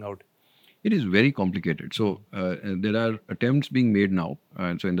that's playing out? It is very complicated. So there are attempts being made now.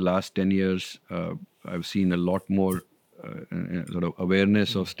 So in the last 10 years, I've seen a lot more sort of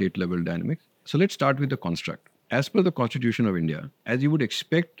awareness of state level dynamics. So let's start with the construct. As per the Constitution of India, as you would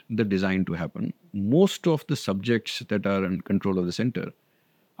expect the design to happen, most of the subjects that are in control of the center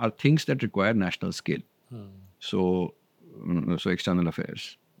are things that require national scale. So, so external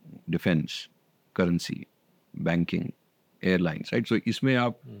affairs, defense, currency, banking, airlines right so इसमें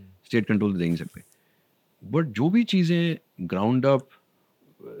आप state control दे नहीं सकते but जो भी चीज़ें ground up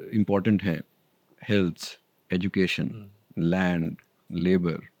important हैं health education land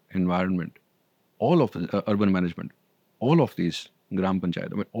labour environment all of urban management, all of these gram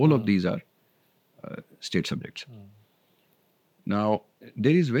panchayat, I mean, all of these are state subjects. Now,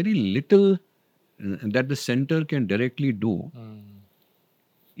 there is very little that the center can directly do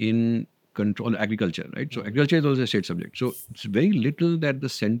in control agriculture, right? So agriculture is also a state subject. So it's very little that the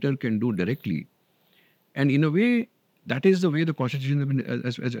center can do directly. And in a way, that is the way the constitution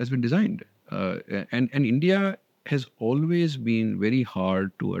has been designed. And India has always been very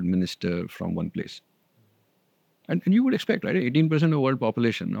hard to administer from one place. And you would expect, right? 18% of world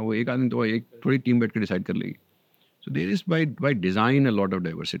population. Now, एक आदमी तो एक थोड़ी team बैठ के decide कर लेगी. So there is by design a lot of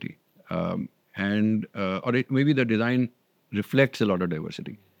diversity. Or maybe the design reflects a lot of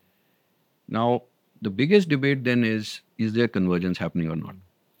diversity. Now, the biggest debate then is there convergence happening or not?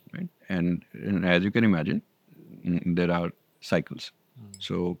 Right? And as you can imagine, there are cycles.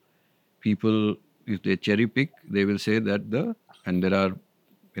 So people, if they cherry pick, they will say that and there are,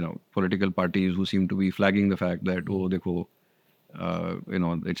 political parties who seem to be flagging the fact that, dekho,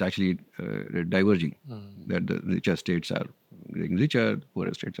 it's actually diverging, that the richer states are getting richer,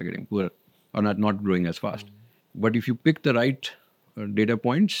 poorer states are getting poorer, or not growing as fast. But if you pick the right data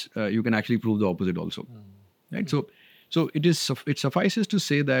points, you can actually prove the opposite also. Right? So it suffices to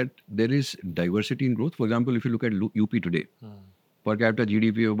say that there is diversity in growth. For example, if you look at UP today, per capita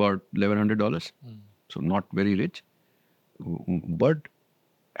GDP of about $1,100, so not very rich, but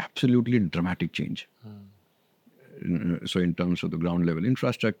absolutely dramatic change. So in terms of the ground level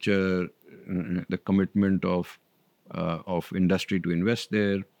infrastructure, the commitment of industry to invest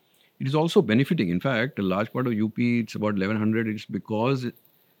there, it is also benefiting. In fact, a large part of UP, it's about 1,100. It's because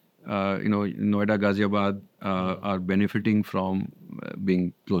Noida, Ghaziabad are benefiting from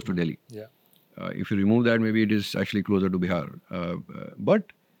being close to Delhi. Yeah. If you remove that, maybe it is actually closer to Bihar. But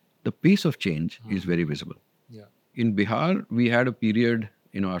the pace of change is very visible. Yeah. In Bihar, we had a period,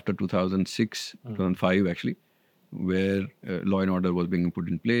 after 2006, 2005 actually, where law and order was being put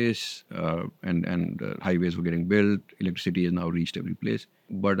in place, and highways were getting built. Electricity has now reached every place.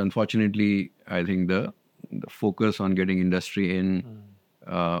 But unfortunately, I think the focus on getting industry in,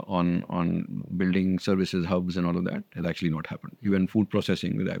 on building services hubs and all of that has actually not happened. Even food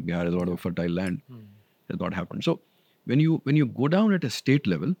processing, Bihar has a lot of fertile land, has not happened. So when you go down at a state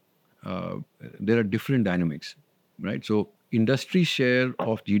level, there are different dynamics, right? So industry share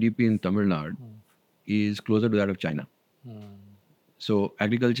of GDP in Tamil Nadu is closer to that of China. So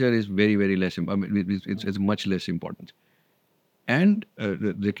agriculture is very, very less. It's much less important. And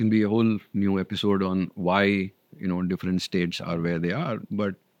there can be a whole new episode on why different states are where they are.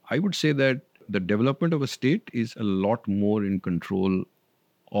 But I would say that the development of a state is a lot more in control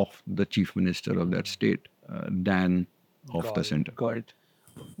of the chief minister of that state than of the center. Got it.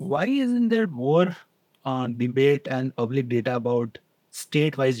 Why isn't there more debate and public data about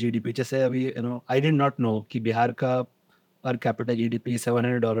state-wise GDP? Just say, I did not know कि बिहार का per capita GDP is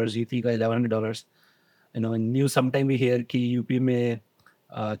 $700, UP का $1,100. In news sometime we hear कि UP में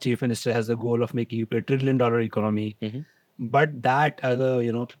chief minister has the goal of making UP a $1 trillion economy. But that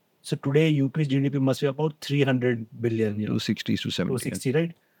so today UP's GDP must be about 300 billion. 260 to 70. 260,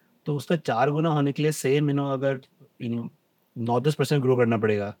 right? तो उसका 4 गुना होने के लिए same अगर 9-10% grow करना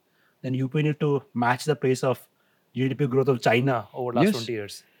पड़ेगा, then UP need to match the pace of GDP growth of China over last 20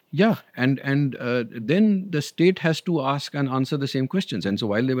 years. Yeah, and then the state has to ask and answer the same questions. And so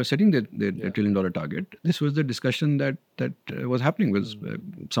while they were setting their $1 trillion target, this was the discussion that was happening with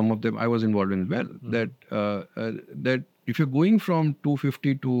some of them. I was involved in as well. That if you're going from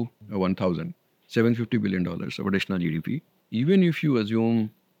 250 to 1,000, $750 billion of additional GDP, even if you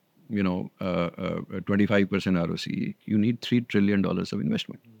assume, 25% ROCE, you need $3 trillion of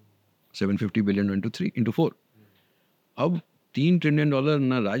investment. 750 billion into 4. अब $3 trillion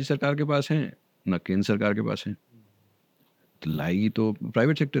ना राज्य सरकार के पास हैं, ना केंद्र सरकार के पास हैं, तो लाएगी तो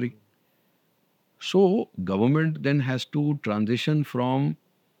प्राइवेट सेक्टर ही. So government then has to transition from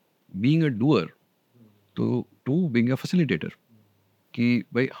being a doer to being a facilitator. कि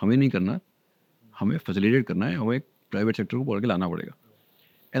भाई हमें नहीं करना, हमें facilitate करना है, हमें प्राइवेट सेक्टर को बोल के लाना पड़ेगा.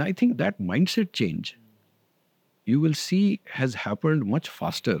 And I think that mindset change you will see has happened much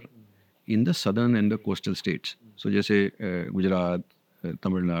faster in the southern and the coastal states. So जैसे गुजरात,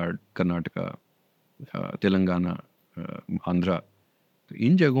 तमिलनाडु, कर्नाटका, तेलंगाना, आंध्रा, तो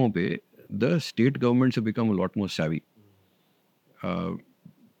इन जगहों पे the state governments have become a lot more savvy.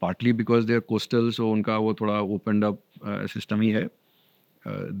 Partly because they are coastal, so उनका वो थोड़ा opened up system ही है.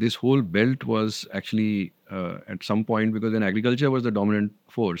 This whole belt was actually at some point, because then agriculture was the dominant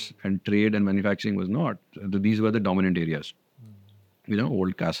force and trade and manufacturing was not. These were the dominant areas.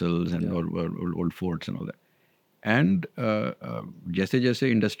 Old castles and old forts and all that. And जैसे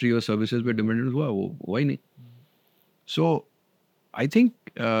जैसे industry और services पे dependent हुआ वो हुआ ही नहीं. So I think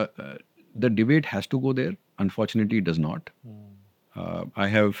the debate has to go there. Unfortunately, it does not. I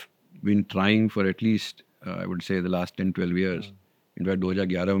have been trying for at least, I would say, the last 10-12 years. In fact,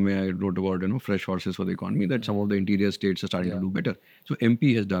 2011 mein, I wrote about fresh horses for the economy, that some of the interior states are starting to do better. So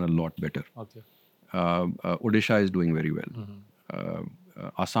MP has done a lot better. Okay. Odisha is doing very well.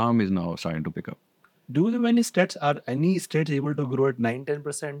 Assam is now starting to pick up. Do you have any states? Are any states able to grow at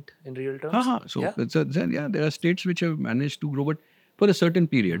 9-10% in real terms? So there are states which have managed to grow, but for a certain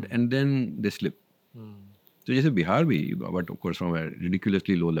period, and then they slip. So जैसे बिहार भी, but of course from a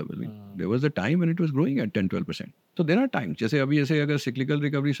ridiculously low level. There was a time when it was growing at 10-12%. So there are times, जैसे अभी जैसे अगर cyclical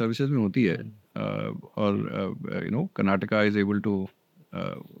recovery services में होती है, और Karnataka is able to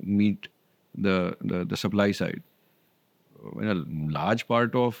meet the supply side. When a large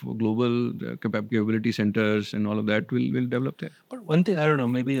part of global capability centers and all of that will develop there. But one thing, I don't know,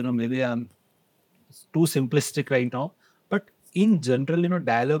 maybe I'm too simplistic right now, but in general,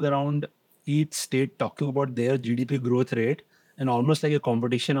 dialogue around each state talking about their GDP growth rate and almost like a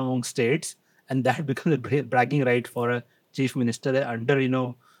competition among states, and that becomes a bragging right for a chief minister that under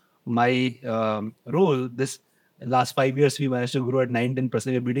my role, this last 5 years we managed to grow at 9-10%,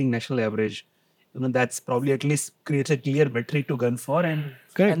 we're beating national average. That's probably at least creates a clear metric to gun for and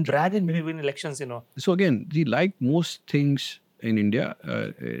brag and maybe win elections. So again, like most things in India,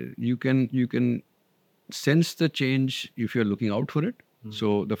 you can sense the change if you're looking out for it.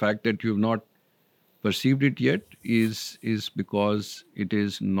 So the fact that you've not perceived it yet is because it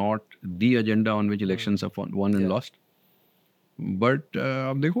is not the agenda on which elections are won and lost. But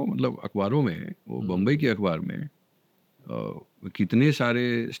अब देखो, मतलब अखबारों में, वो बम्बई के अखबार में कितने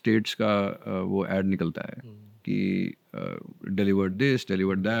सारे स्टेट्स का वो ऐड निकलता है कि डिलीवर्ड दिस,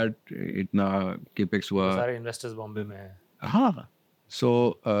 डिलीवर्ड दैट, इतना केपेक्स हुआ, सारे इन्वेस्टर्स बॉम्बे में हैं. हाँ.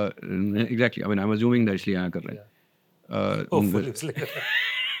 So exactly, I mean, I'm assuming that इसलिए यहाँ कर रहे हैं.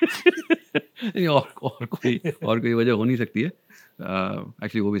 और कोई वजह हो नहीं सकती है,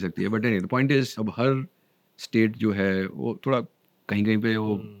 एक्चुअली हो भी सकती है, बट द पॉइंट इज अब हर स्टेट जो है वो थोड़ा कहीं पे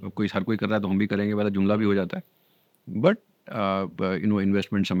वो हर कोई कर रहा है तो हम भी करेंगे वाला जुमला भी हो जाता है. बट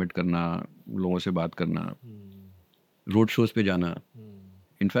इन्वेस्टमेंट समिट करना, लोगों से बात करना, रोड शोज पे जाना.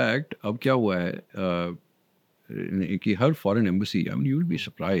 इनफैक्ट अब क्या हुआ है कि हर foreign embassy, I mean you will be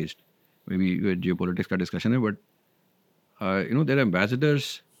surprised, maybe geopolitics का डिस्कशन है, but there are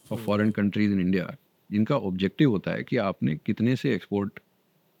ambassadors of foreign countries in India जिनका ऑब्जेक्टिव होता है कि आपने कितने से एक्सपोर्ट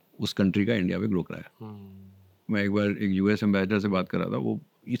उस कंट्री का इंडिया में ग्रो कराया. मैं एक बार एक यूएस एम्बेसडर से बात कर रहा था, वो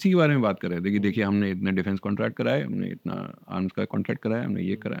इसी के बारे में बात कर रहे थे कि देखिए हमने इतना डिफेंस कॉन्ट्रैक्ट कराया, हमने इतना आर्म्स का कॉन्ट्रैक्ट कराया, हमने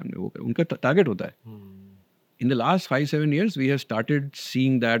ये कराया, हमने वो कराया. उनका टारगेट होता है. In the last 5-7 years we have started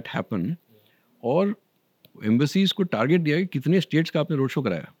seeing that happen, और एम्बेसीज को टारगेट दिया कि कितने स्टेट्स का आपने रोड शो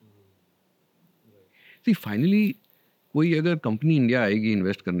कराया. फाइनली कोई अगर कंपनी इंडिया आएगी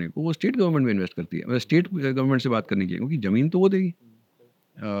इन्वेस्ट करने को, वो स्टेट गवर्नमेंट में इन्वेस्ट करती है. मतलब स्टेट गवर्नमेंट से बात करनी चाहिए, क्योंकि ज़मीन तो वो देगी,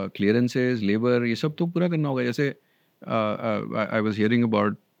 क्लियरेंसेज, लेबर, ये सब तो पूरा करना होगा. जैसे I was hearing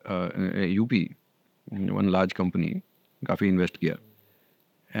about UP, one large company काफ़ी इन्वेस्ट किया,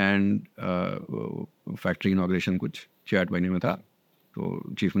 एंड फैक्ट्री इनॉग्रेशन कुछ 6-8 महीने में था.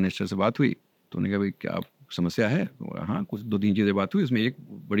 तो चीफ मिनिस्टर से बात हुई, तो उन्होंने कहा भाई क्या समस्या है. हाँ, कुछ 2-3 चीज़ें बात हुई. इसमें एक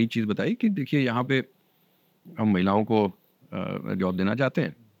बड़ी चीज़ बताई कि देखिए यहाँ पे हम महिलाओं को जॉब देना चाहते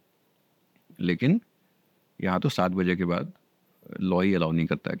हैं, लेकिन यहाँ तो 7 बजे के बाद लॉ ही अलाउ नहीं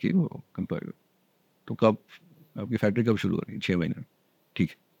करता कि वो कंपेयर. तो कब आपकी फैक्ट्री कब शुरू हो रही है? 6 महीने. ठीक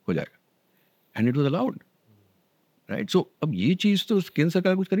है, हो जाएगा. And it was allowed. Right. सो अब ये चीज़ तो केंद्र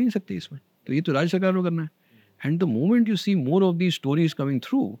सरकार कुछ कर ही नहीं सकती इसमें, तो ये तो राज्य सरकार को करना है. And the moment you see more of the stories coming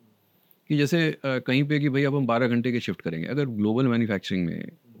through कि जैसे कहीं पे कि भाई अब हम 12 घंटे की शिफ्ट करेंगे, अगर ग्लोबल मैन्युफैक्चरिंग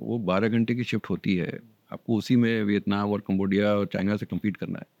में वो 12 घंटे की शिफ्ट होती है, आपको उसी में वियतनाम और कंबोडिया और चाइना से कम्पीट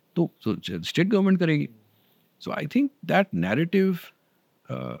करना है, तो स्टेट गवर्नमेंट करेगी. सो I think that narrative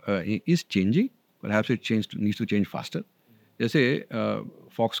is changing, perhaps it needs to change faster. जैसे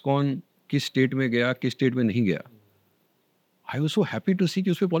फॉक्सकॉन किस स्टेट में गया, किस स्टेट में नहीं गया, I was so happy to सी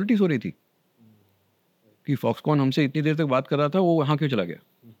कि उस पर पॉलिटिक्स हो रही थी कि फॉक्सकॉन हमसे इतनी देर तक बात कर रहा था, वो वहाँ क्यों चला गया.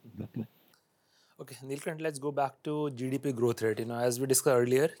 Okay, Neelkanth, let's go back to GDP growth rate. As we discussed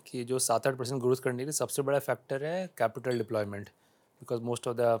earlier, कि जो 7-8% ग्रोथ करने के लिए सबसे बड़ा फैक्टर है capital deployment, because most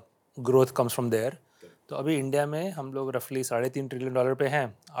of the growth comes from there. तो अभी इंडिया में हम लोग रफली $3.5 ट्रिलियन पे हैं.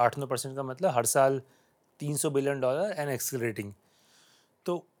 8-9% का मतलब हर साल $300 बिलियन एंड एक्सेलरेटिंग.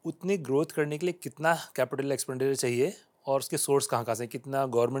 तो उतनी ग्रोथ करने के लिए कितना कैपिटल एक्सपेंडिचर चाहिए और उसके सोर्स कहाँ से, कितना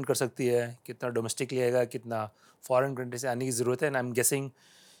गवर्नमेंट कर सकती है, कितना डोमेस्टिकली आएगा, कितना फॉरेन कंट्री से आने की ज़रूरत है. And I am guessing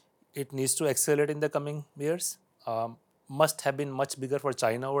it needs to accelerate in the coming years. Must have been much bigger for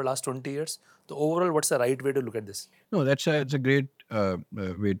China over last 20 years. So overall, what's the right way to look at this? No, it's a great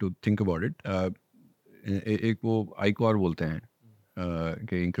way to think about it. एक वो आईकॉर बोलते हैं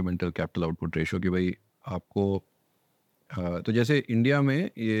कि incremental capital output ratio, कि भाई आपको तो जैसे इंडिया में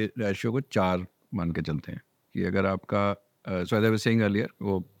ये रेशियो को 4 मान के चलते हैं कि अगर आपका so as I was saying earlier,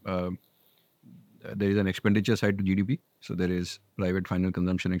 वो there is an expenditure side to GDP. So there is private final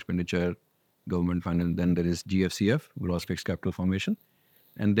consumption expenditure, government final, then there is GFCF, gross fixed capital formation,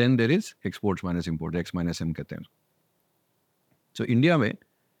 and then there is exports minus import, X minus M कहते हैं. So India में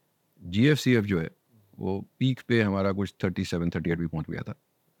GFCF जो है वो peak पे हमारा कुछ 37-38 भी पहुंच गया था,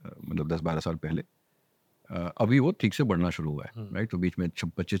 मतलब 10-12 साल पहले. अभी वो ठीक से बढ़ना शुरू हुआ है, राइट. तो बीच में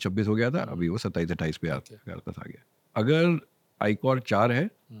 25-26 हो गया था, अभी वो 27-28 पे आसपास आ गया. अगर आईकॉर 4 है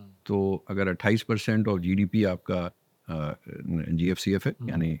तो अगर 28% ऑफ GDP आपका GFCF है,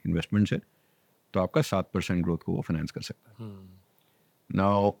 यानी इन्वेस्टमेंट्स है, तो आपका 7% ग्रोथ को वो फाइनेंस कर सकता है.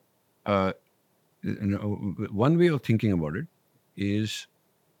 Now one way of thinking about it is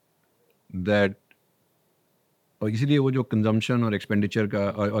that, और इसीलिए वो जो कंजम्पशन और एक्सपेंडिचर का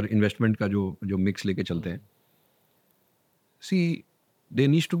और इन्वेस्टमेंट का जो मिक्स लेके चलते हैं, सी there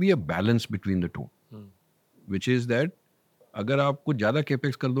needs to be a balance between the two, which is that अगर आप कुछ ज़्यादा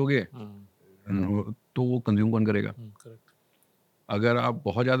कैपेक्स कर दोगे तो वो कंज्यूम कौन करेगा. अगर आप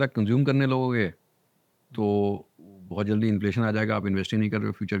बहुत ज़्यादा कंज्यूम करने लगोगे तो बहुत जल्दी इन्फ्लेशन आ जाएगा, आप इन्वेस्ट ही नहीं कर रहे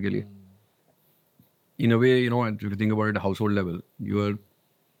हो फ्यूचर के लिए. इन अ वे, if you think about it at household level,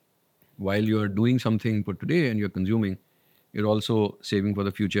 while you are doing something for today and you're consuming, you're also saving for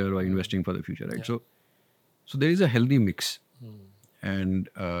the future or investing for the future, right? Yeah. So there is a healthy mix. And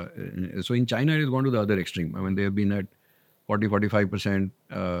so in China, it has gone to the other extreme. I mean, they have been at 40-45%,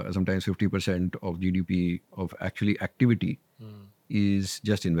 sometimes 50% of GDP of actually activity is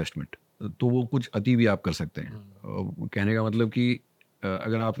just investment. तो वो कुछ अति भी आप कर सकते हैं. कहने का मतलब कि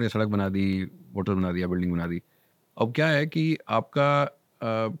अगर आपने सड़क बना दी, होटल बना दिया, बिल्डिंग बना दी, अब क्या है कि आपका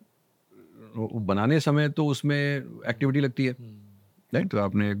बनाने समय तो उसमें एक्टिविटी लगती है, राइट. तो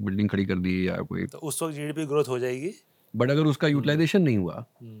आपने एक बिल्डिंग खड़ी कर दी या कोई, तो उस वक्त GDP ग्रोथ हो जाएगी. बट अगर उसका यूटिलाइजेशन नहीं हुआ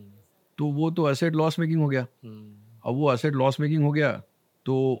तो वो तो एसेट लॉस मेकिंग हो गया. अब वो एसेट लॉस मेकिंग हो गया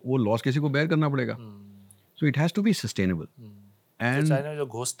तो वो लॉस किसी को बेयर करना पड़ेगा. So it has to be sustainable. And China में जो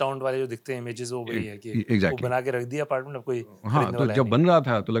घोस्ट टाउन वाले जो दिखते हैं इमेजेस, वो वही है कि वो बना के रख दिया अपार्टमेंट, अब कोई हाँ, तो जब बन रहा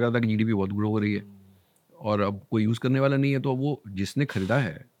था तो लगा था कि GDP बहुत ग्रो हो रही है, और अब कोई यूज़ करने वाला नहीं है, तो वो जिसने खरीदा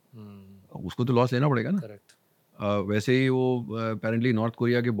है उसको तो लॉस लेना पड़ेगा ना. करेक्ट. वैसे ही वो अपेरेंटली नॉर्थ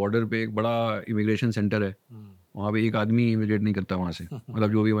कोरिया के बॉर्डर पे एक बड़ा इमिग्रेशन सेंटर है, वहाँ पे एक आदमी इमिग्रेट नहीं करता वहाँ से.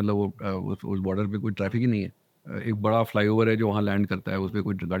 मतलब जो भी, मतलब वो उस बॉर्डर पे कोई ट्रैफिक ही नहीं है. एक बड़ा फ्लाईओवर है जो वहाँ लैंड करता है, उस पर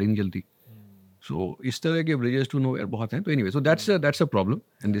कोई गाड़ी नहीं चलती. सो इस तरह के ब्रिजेस टू नोवेयर बहुत हैं. तो anyway, so that's a problem,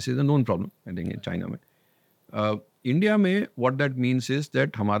 and this is a known problem I think in China में. इंडिया में what that means is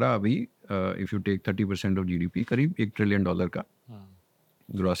that हमारा अभी if you take 30% of GDP, करीब $1 ट्रिलियन का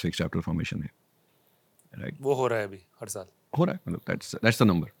ग्रॉस फिक्स्ड कैपिटल फॉर्मेशन है, right. वो हो रहा है अभी, हर साल हो रहा है, मतलब that's the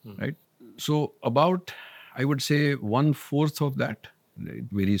number, right. So about, I would say 1/4 of that,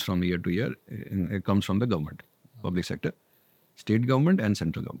 it varies from year to year, it comes from the government, public sector, state government and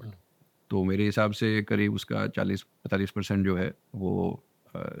central government. तो मेरे हिसाब से करीब उसका 40-45% जो है वो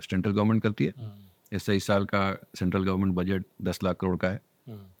सेंट्रल गवर्नमेंट करती है. इस साल का central government budget 10 lakh crore का है,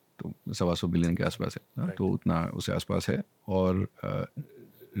 तो 125 बिलियन के आसपास है. तो उतना उसके आसपास है. और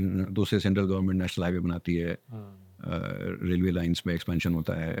दूसरे सेंट्रल गवर्नमेंट नेशनल हाईवे बनाती है, रेलवे लाइंस में एक्सपेंशन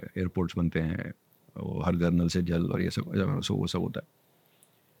होता है, एयरपोर्ट्स बनते हैं, वो हर घर नल से जल और ये सब वो सब होता है.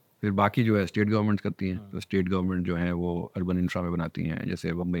 फिर बाकी जो है स्टेट गवर्नमेंट्स करती हैं। तो स्टेट गवर्नमेंट जो है वो अर्बन इंफ्रा में बनाती हैं,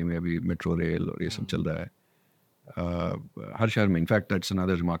 जैसे बम्बई में अभी मेट्रो रेल और ये सब चल रहा है। हर शहर में, in fact that's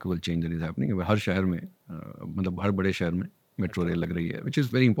another remarkable change that is happening, हर शहर में मतलब हर बड़े शहर में मेट्रो रेल लग रही है, विच इज़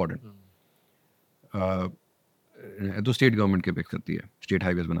वेरी इंपॉर्टेंट। तो स्टेट गवर्नमेंट के पेक्स करती है, स्टेट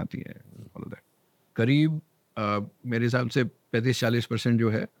हाईवेज बनाती है, ऑल दैट। करीब मेरे हिसाब से 35-40% जो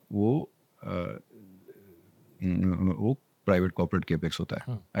है वो प्राइवेट कॉर्पोरेट केपेक्स होता है।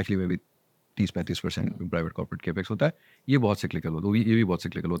 Actually may be 30-35% private corporate capex होता है। ये बहुत सिक्लिकल होता है, ये भी बहुत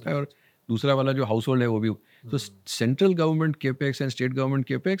सिक्लिकल होता है। और दूसरा वाला जो हाउस होल्ड है वो भी। तो central government capex and state government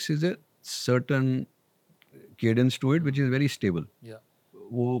capex is a certain cadence to it which is very stable.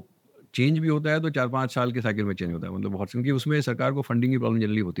 वो चेंज भी होता है तो 4-5 साल के साइकिल में चेंज होता है, मतलब बहुत, क्योंकि उसमें सरकार को फंडिंग की प्रॉब्लम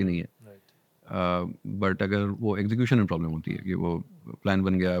जनरली होती नहीं है। बट अगर वो एग्जीक्यूशन में प्रॉब्लम होती है कि वो प्लान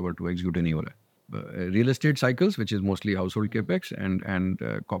बन गया बट वो एग्जीक्यूट नहीं हो रहा है। Real estate cycles, which is mostly household capex, and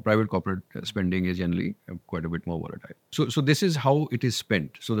private corporate spending is generally quite a bit more volatile. So this is how it is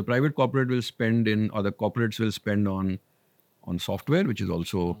spent. So the private corporate will spend or the corporates will spend on software, which is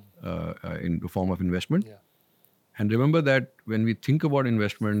also in the form of investment. Yeah. And remember that when we think about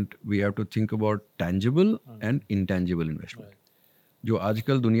investment, we have to think about tangible and intangible investment. Right. जो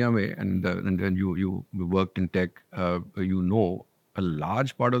आजकल दुनिया में, and you worked in tech, you know a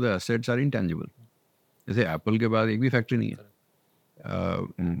large part of the assets are intangible. जैसे Apple के बाद एक भी factory नहीं है,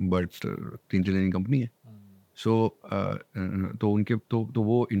 बट 3 ट्रिलियन कंपनी है। सो तो उनके तो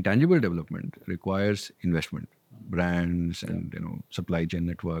वो intangible development requires investment, brands and supply chain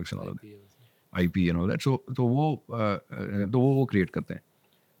networks and all that, IP and all that. सो तो वो क्रिएट करते हैं।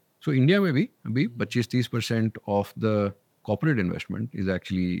 सो इंडिया में भी अभी 25-30% of the corporate investment is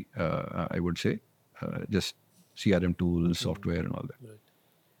actually I would से just CRM tools, software and all that.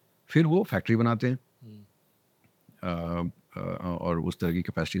 फिर वो फैक्ट्री बनाते हैं और उस तरह की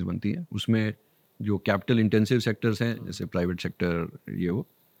कैपेसिटीज बनती हैं। उसमें जो कैपिटल इंटेंसिव सेक्टर्स हैं, जैसे प्राइवेट सेक्टर, ये वो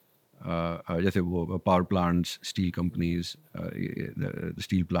जैसे वो power plants, steel companies,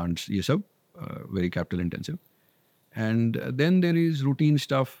 steel plants, ये सब very capital intensive. And then there is routine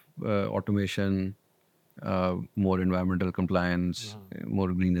stuff, automation, more environmental compliance,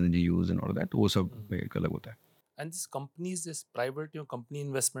 more green energy use and all that, वो सब एक अलग होता है। And this companies, this private company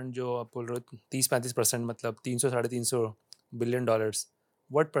investment जो आप बोल रहे हो 30-35%, मतलब 300-350 billion dollars,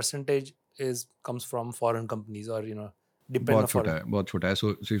 what percentage is comes from foreign companies और डिपेंड ऑन फॉरेन? बहुत छोटा है।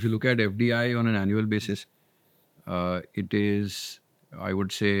 So if you look at FDI on an annual basis, it is, I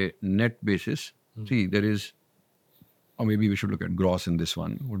would से, net basis, C there is, or maybe we should look at gross in this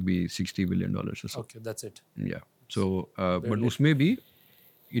one, would be $60 billion or so. Okay, that's it. Yeah. So but usme bhi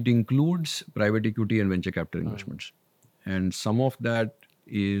it includes private equity and venture capital investments, and some of that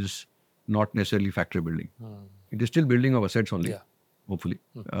is not necessarily factory building. It is still building of assets only, hopefully,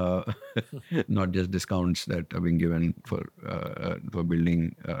 not just discounts that are being given for building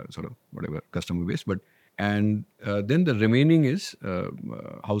sort of whatever customer base. But then the remaining is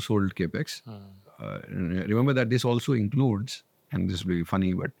household capex. Remember that this also includes, and this will be funny,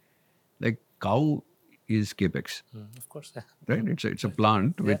 but like cow is capex. Of course. Right? It's a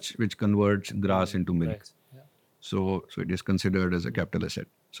plant which converts grass into milk. Right. Yeah. So it is considered as a capital asset.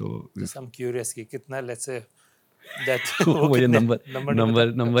 So just I'm curious कि कितना, let's say that मुझे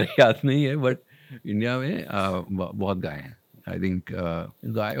number याद नहीं है, but India में बहुत गाय हैं। I think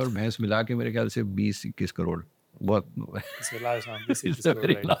गाय और भैंस मिला के मेरे ख्याल से 20-21 करोड़, बहुत it's a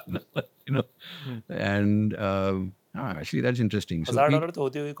very large number, and actually that's interesting. $1,000 तो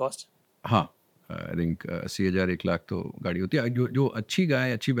होती होगी कॉस्ट? हाँ, आई थिंक 80,000 1 लाख तो गाड़ी होती है। जो अच्छी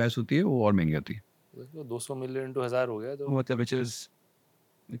गाय, अच्छी भैंस होती है वो और महंगी होती है। 200 मिलियन to 1,000 हो गया, तो मतलब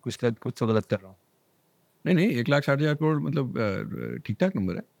कुछ तो गलत कर रहा हूँ। नहीं 1,60,000 करोड़ मतलब ठीक ठाक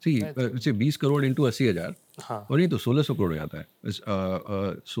नंबर है। सी 20 करोड़ इंटू 80,000, और नहीं तो 1,600 करोड़ जाता है।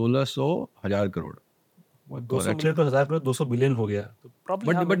 1,600,000 करोड़, 200 मिलियन तो 1,000 करोड़ 200 बिलियन हो गया।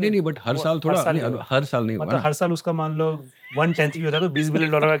 बट हर साल थोड़ा, हर साल नहीं, मतलब हर साल उसका मान लो 1/10 भी होता है तो $20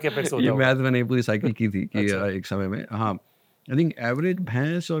 बिलियन का कैपेक्स होता है। ये मैथ मैंने पूरी साइकिल की थी कि एक समय में। हाँ, आई थिंक एवरेज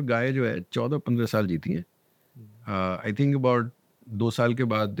भैंस और गाय जो है 14-15 साल जीती है। आई थिंक अबाउट 2 साल के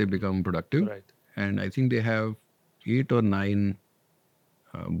बाद they become productive, and I think they have 8 or 9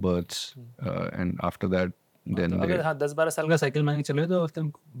 births, and after that then अगर 10-12 साल का साइकिल मान के चले तो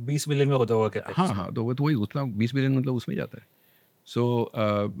 20 बिलियन में होता होगा कैपेक्स। हाँ, तो वही उतना 20 बिलियन मतलब उसमें जाता है। So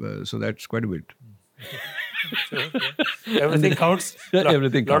that's quite a bit. Everything counts.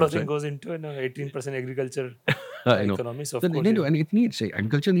 Everything lot counts, of things right? goes into 18% agriculture I know. economy. So and it needs,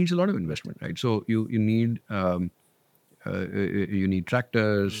 agriculture needs a lot of investment, right? So you need you need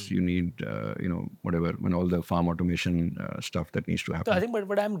tractors, you need whatever, when all the farm automation stuff that needs to So I happen. think, but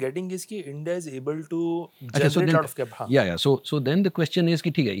what I'm getting is कि India is able to अच्छा, so generate then lot of cap. हाँ, yeah, so then the question is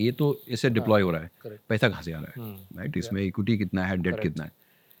कि ठीक है, ये तो इससे deploy हो रहा है, correct. पैसा कहाँ से आ रहा है, राइट? इसमें इक्विटी कितना है, डेट कितना है?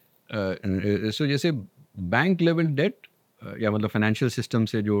 सो जैसे बैंक लेवल डेट या मतलब फाइनेंशियल सिस्टम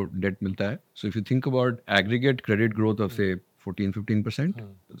से जो डेट मिलता है, so if you think about aggregate credit growth of से 14-15%,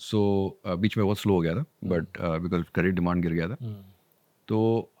 सो बीच में बहुत स्लो हो गया था, बट बिकॉज क्रेडिट डिमांड गिर गया था.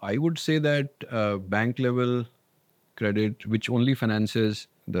 तो I would say that bank level credit, which only finances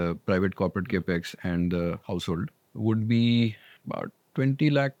the private corporate capex and the household, would be about 20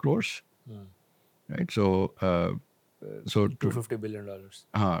 lakh crores, right? So, $250 billion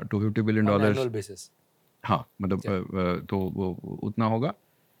हाँ, $250 billion on annual basis. हाँ, मतलब तो वो उतना होगा.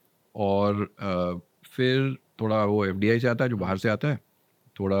 और फिर थोड़ा वो FDI से आता है, जो बाहर से आता है,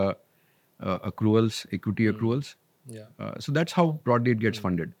 थोड़ा accruals, equity accruals. So that's how broadly it gets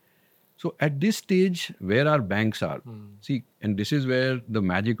funded. So at this stage, where our banks are, see, and this is where the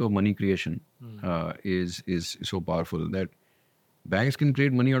magic of money creation is so powerful, that banks can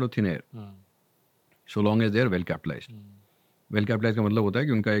create money out of thin air, so long as they are well capitalized. Well capitalized का मतलब होता है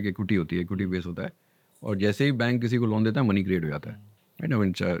कि उनका एक equity होती है, equity base होता है, और जैसे ही बैंक किसी को लोन देता है, money create हो जाता है. Right? I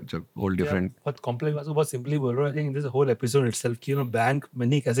mean, it's a whole different. बहुत कॉम्प्लेक्स बात, बहुत सिंपली बोल रहा हूँ. I think this whole episode itself कि बैंक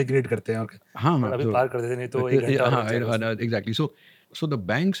मनी कैसे क्रिएट करते हैं, और हाँ, but अभी तो पार कर देते, नहीं तो एक घंटा और लग जाएगा उसमें. exactly. So the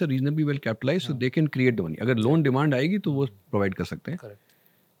banks are reasonably well capitalized, so they can create the money. अगर लोन डिमांड आएगी तो वो प्रोवाइड कर सकते हैं.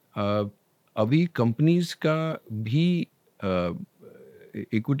 Correct. अभी कंपनीज का भी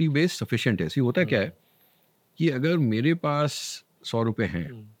इक्विटी बेस सफिशिएंट है. सी होता क्या है कि अगर मेरे पास 100 रुपये हैं,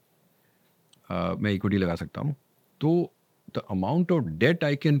 मैं इक्विटी लगा सकता हूँ, तो the amount of debt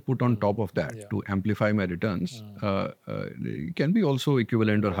I can put on top of that to amplify my returns can be also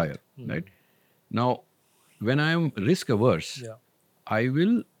equivalent or higher, right? Now, when I am risk averse, I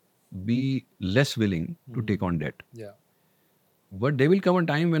will be less willing to take on debt. But there will come a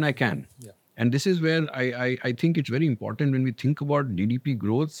time when I can. And this is where I think it's very important when we think about GDP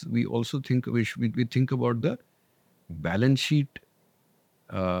growth, we also think we think about the balance sheet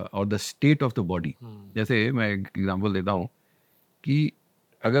or the state of the body. जैसे मैं एक example देता हूँ कि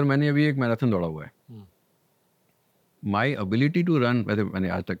अगर मैंने अभी एक मैराथन दौड़ा हुआ है, माई एबिलिटी टू रन, वैसे मैंने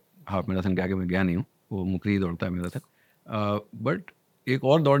आज तक हाफ मैराथन के आगे मैं गया नहीं हूँ, वो मुकरी दौड़ता है मैराथन, बट एक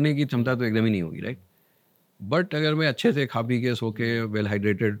और दौड़ने की क्षमता तो एकदम ही नहीं होगी, राइट? बट अगर मैं अच्छे से खा पी के सो के वेल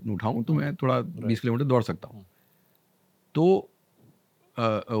हाइड्रेटेड उठाऊँ तो मैं थोड़ा 20 किलोमीटर दौड़ सकता हूँ. तो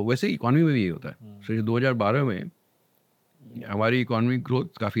वैसे इकॉनमी में भी ये होता है. सो 2012 में हमारी इकॉनमिक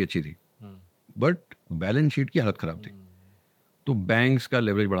ग्रोथ काफ़ी अच्छी थी, बट बैलेंस शीट की हालत ख़राब थी. तो बैंक्स का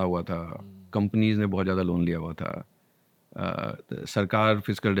लेवरेज बढ़ा हुआ था, कंपनीज ने बहुत ज़्यादा लोन लिया हुआ था, सरकार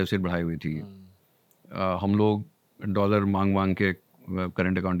फिस्कल डेफिसिट बढ़ाई हुई थी, हम लोग डॉलर मांग के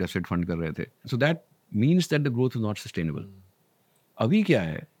करंट अकाउंट डेफिसिट फंड कर रहे थे. So that means that the growth is not sustainable. अभी क्या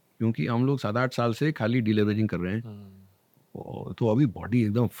है, क्योंकि हम लोग 7-8 साल से खाली डीलेवरेजिंग कर रहे हैं, तो अभी बॉडी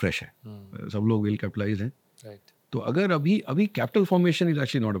एकदम फ्रेश है, सब लोग वेल कैपिटलाइज हैं. तो अगर अभी capital formation is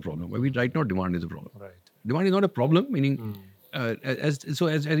actually not a problem. अभी right now demand is a problem. Demand is not a problem, meaning as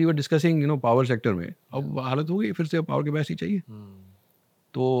you were discussing, power sector में अब हालत हो गई फिर से पावर कैपेसिटी चाहिए.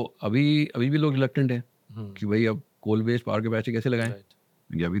 तो अभी भी लोग रिलक्टेंट हैं कि भाई अब कोल बेस्ड पावर कैपेसिटी कैसे लगाएं,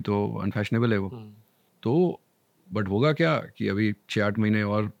 ये अभी तो अनफैशनेबल है वो. तो बट होगा क्या कि अभी 6-8 महीने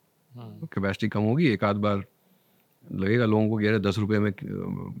और कैपेसिटी कम होगी, एक आध बार लगेगा लोगों को, कह रहे 10 रुपये में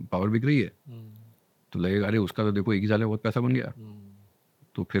पावर बिक रही है, तो लगेगा अरे उसका तो देखो एक ही साल में बहुत पैसा बन गया.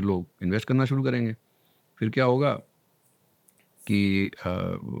 तो फिर लोग इन्वेस्ट करना शुरू करेंगे. फिर क्या होगा कि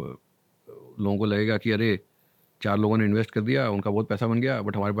लोगों को लगेगा कि अरे 4 लोगों ने इन्वेस्ट कर दिया, उनका बहुत पैसा बन गया,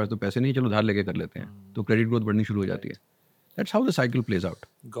 बट हमारे पास तो पैसे नहीं, चलो धार लेके कर लेते हैं. तो क्रेडिट ग्रोथ बढ़नी शुरू हो जाती है. That's how the cycle plays out.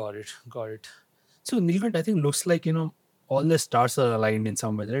 Got it. So Neelkanth, I think looks like all the stars are aligned in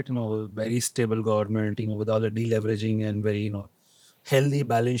some way, right? Very stable government, with all the deleveraging and very healthy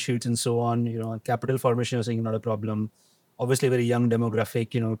balance sheets and so on. Capital formation, you're saying not a problem. Obviously, very young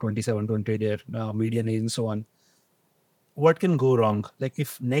demographic, 27, 28 year median age and so on. What can go wrong? Like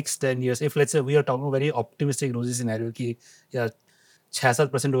if next 10 years, if let's say we are talking a very optimistic rosy scenario कि यार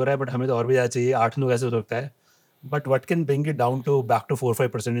 6-7% हो रहा है, but हमें तो और भी ज़्यादा चाहिए, 8-9 ऐसे हो सकता है. But what can bring it down to back to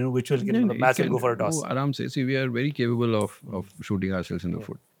 4-5%? Which will the mass will go for a toss. आराम से. See, we are very capable of shooting ourselves in the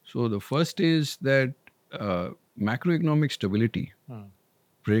foot. So the first is that macroeconomic stability,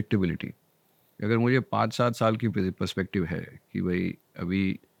 predictability. अगर मुझे 5-7 साल की perspective है कि भाई अभी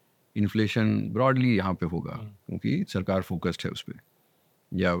इन्फ्लेशन ब्रॉडली यहाँ पे होगा, क्योंकि सरकार फोकस्ड है उस पर,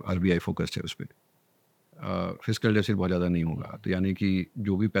 या RBI फोकस्ड है उस पर, फिस्कल डेफिसिट बहुत ज़्यादा नहीं होगा, तो यानी कि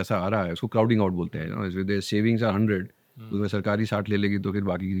जो भी पैसा आ रहा है उसको क्राउडिंग आउट बोलते हैं. सेविंग्स आर 100, उसमें सरकारी 60 ले लेगी तो फिर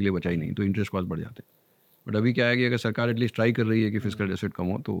बाकी के लिए बचा ही नहीं, तो इंटरेस्ट कॉस्ट बढ़ जाते हैं। बट अभी क्या है कि अगर सरकार एटलीस्ट ट्राई कर रही है कि फिजिकल डेफिसिट कम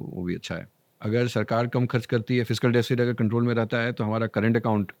हो तो वो भी अच्छा है। अगर सरकार कम खर्च करती है, फिजिकल डेफिसिट अगर कंट्रोल में रहता है, तो हमारा करंट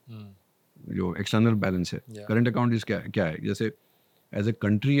अकाउंट जो एक्सटर्नल बैलेंस है, करंट अकाउंट इस क्या है, जैसे एज ए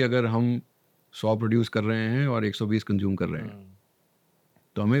कंट्री अगर हम 100 प्रोड्यूस कर रहे हैं और 120 कंज्यूम कर रहे हैं,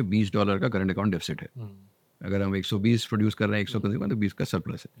 तो हमें $20 का करंट अकाउंट डेफिसिट है। अगर हम 120 प्रोड्यूस कर रहे हैं, 100 कंज्यूम, तो 20 का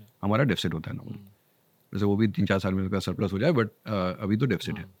सरप्लस है, हमारा डेफिसिट होता है नॉर्मली। वैसे वो भी 3-4 साल में उसका सरप्लस हो जाए, बट अभी तो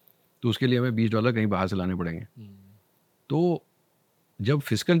डेफिसिट है, तो उसके लिए हमें $20 कहीं बाहर से लाने पड़ेंगे। तो जब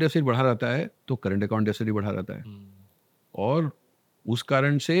फिजिकल डेफिसिट बढ़ा रहता है तो करंट अकाउंट डेफिसिट भी बढ़ा रहता है, और उस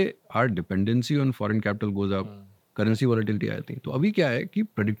कारण से are dependency on foreign capital goes up, currency volatility आ जाती है। तो अभी क्या है कि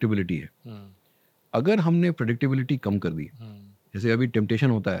प्रेडिक्टेबिलिटी है। अगर हमने प्रेडिक्टेबिलिटी कम कर दी, जैसे अभी टेम्पटेशन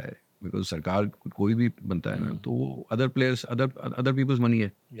होता है, बिकॉज सरकार कोई भी बनता है ना, तो वो other players, other peoples money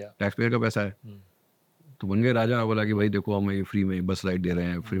है, टैक्स पेयर का पैसा है, तो बन गए राजा, बोला कि भाई देखो हम ये फ्री में बस राइड दे रहे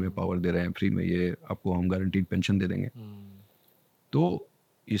हैं, फ्री में पावर दे रहे हैं, फ्री में ये आपको हम गारंटीड पेंशन दे देंगे। तो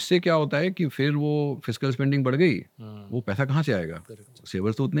इससे क्या होता है कि फिर वो फिजिकल स्पेंडिंग बढ़ गई, वो पैसा कहाँ से आएगा,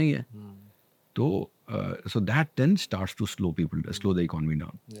 सेवर्स तो उतने ही है। तो so that then starts to slow the economy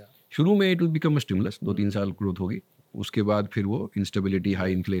down. शुरू में it will become a stimulus, 2-3 साल ग्रोथ होगी, उसके बाद फिर वो इंस्टेबिलिटी,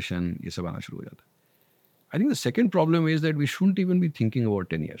 हाई इन्फ्लेशन, ये सब आना शुरू हो जाता है। I think the second problem is that we shouldn't even be thinking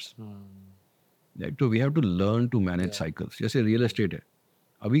about 10 years, right? तो we have to learn to manage cycles. जैसे रियल एस्टेट है,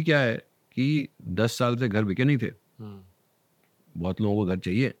 अभी क्या है कि 10 साल से घर बिके नहीं थे, बहुत लोगों को घर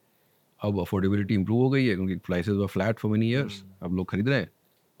चाहिए, अब अफोर्डेबिलिटी इंप्रूव हो गई है क्योंकि prices were flat for many years, अब लोग खरीद रहे हैं,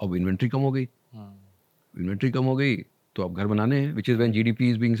 अब इन्वेंट्री कम हो गई, तो अब घर बनाने हैं, which is when GDP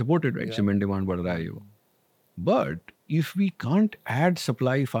is being supported, right? Cement demand बढ़ रहा है वो। But if we can't add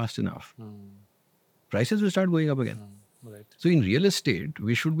supply fast enough, prices will start going up again. Right. So in real estate,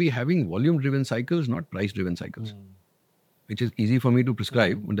 we should be having volume-driven cycles, not price-driven cycles. Which is easy for me to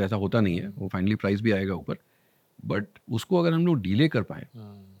prescribe, but ऐसा होता नहीं है, वो finally price भी आएगा ऊपर, but उसको अगर हम लोग डिले कर पाएँ,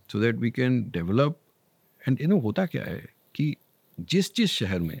 so that we can develop. And होता क्या है कि जिस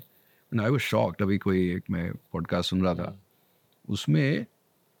शहर में, आई वाज शॉक्ड, अभी कोई एक मैं पॉडकास्ट सुन रहा था, उसमें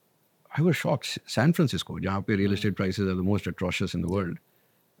I was shocked, San Francisco, जहाँ पे real estate prices are the most atrocious in the world,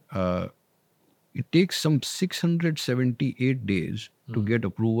 it takes some 678 days to get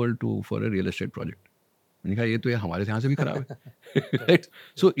approval for a real estate project. मैंने कहा ये तो हमारे यहाँ से भी खराब है, right?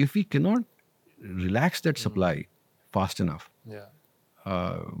 So if we cannot relax that supply fast enough,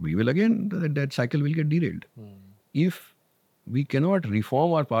 we will again, that cycle will get derailed. If we cannot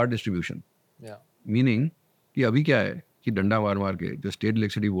reform our power distribution, meaning कि अभी क्या है कि डंडा मार के जो स्टेट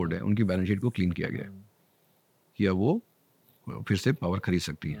इलेक्ट्रिसिटी बोर्ड है, उनकी बैलेंस शीट को क्लीन किया गया है कि अब वो फिर से पावर खरीद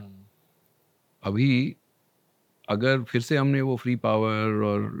सकती है। अभी अगर फिर से हमने वो फ्री पावर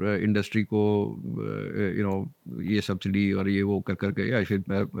और इंडस्ट्री को ये सब्सिडी और ये वो कर के, या फिर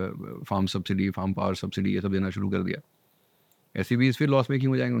farm subsidy, farm power subsidy, ये सब देना शुरू कर दिया, ऐसी भी फिर लॉस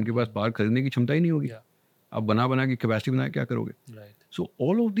मेकिंग हो जाएंगे, उनके पास पावर खरीदने की क्षमता ही नहीं होगी। अब बना की कैपेसिटी बना क्या करोगे? So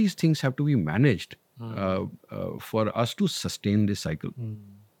all of these things have to be managed for us to sustain this cycle.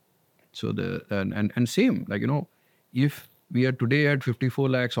 So and same, like, if we are today at 54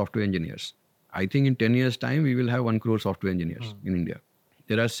 lakh software engineers, I think in 10 years time we will have 1 crore software engineers in India.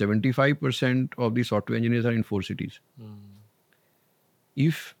 There are 75% of the software engineers are in 4 cities.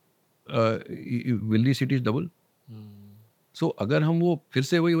 If will these cities double? So अगर हम वो फिर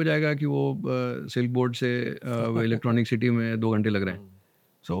से वही हो जाएगा कि वो सिल्क बोर्ड से इलेक्ट्रॉनिक सिटी में 2 घंटे लग रहे हैं.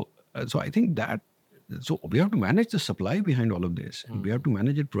 So I think that, so we have to manage the supply behind all of this. We have to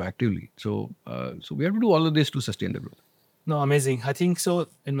manage it proactively. So we have to do all of this to sustain the growth. No, amazing. I think so.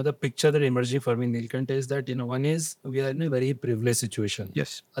 The picture that emerging for me, Neelkanth, is that one is we are in a very privileged situation.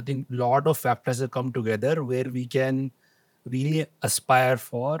 Yes. I think a lot of factors have come together where we can really aspire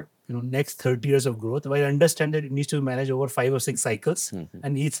for next 30 years of growth. But I understand that it needs to manage over 5 or 6 cycles,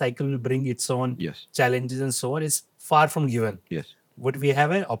 and each cycle will bring its own challenges and so on. It's far from given. Yes. But we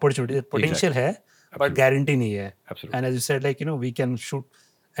have an opportunity, potential hai, but guarantee nahi hai. Absolutely. And as you said, we can shoot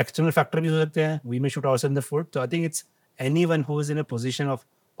external factor bhi ho sakte hain. We may shoot ourselves in the foot. So I think it's anyone who is in a position of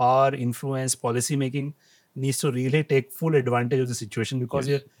power, influence, policy making needs to really take full advantage of the situation, because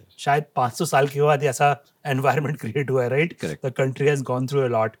शायद 500 साल के बाद ऐसा environment create हुआ है, right? Correct. The country has gone through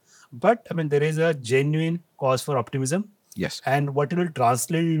a lot. But there is a genuine cause for optimism. Yes. And what it will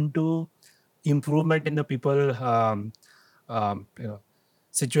translate into improvement in the people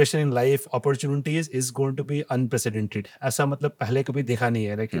situation in life, opportunities is going to be unprecedented. ऐसा मतलब पहले कभी देखा नहीं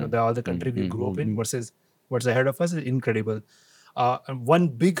है. Like all the country we grew up in versus what's ahead of us is incredible. One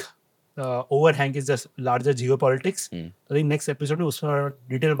big overhang is just larger geopolitics. I think next episode में उसमें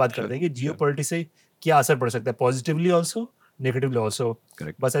detail बात करते हैं कि geopolitics से क्या असर पड़ सकता है, positively also, negatively also.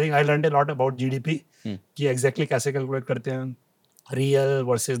 Correct. बस I think I learn a lot about GDP, कि एग्जैक्टली कैसे कैलकुलेट करते हैं, real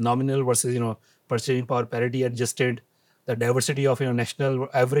versus nominal versus purchasing power parity adjusted, the diversity of national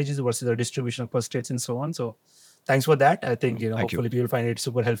averages versus the distribution across states and so on. So thanks for that. I think Thank you. hopefully people find it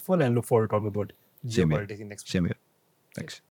super helpful, and look forward to talking about Same here. geopolitics in next. Same here. Thanks.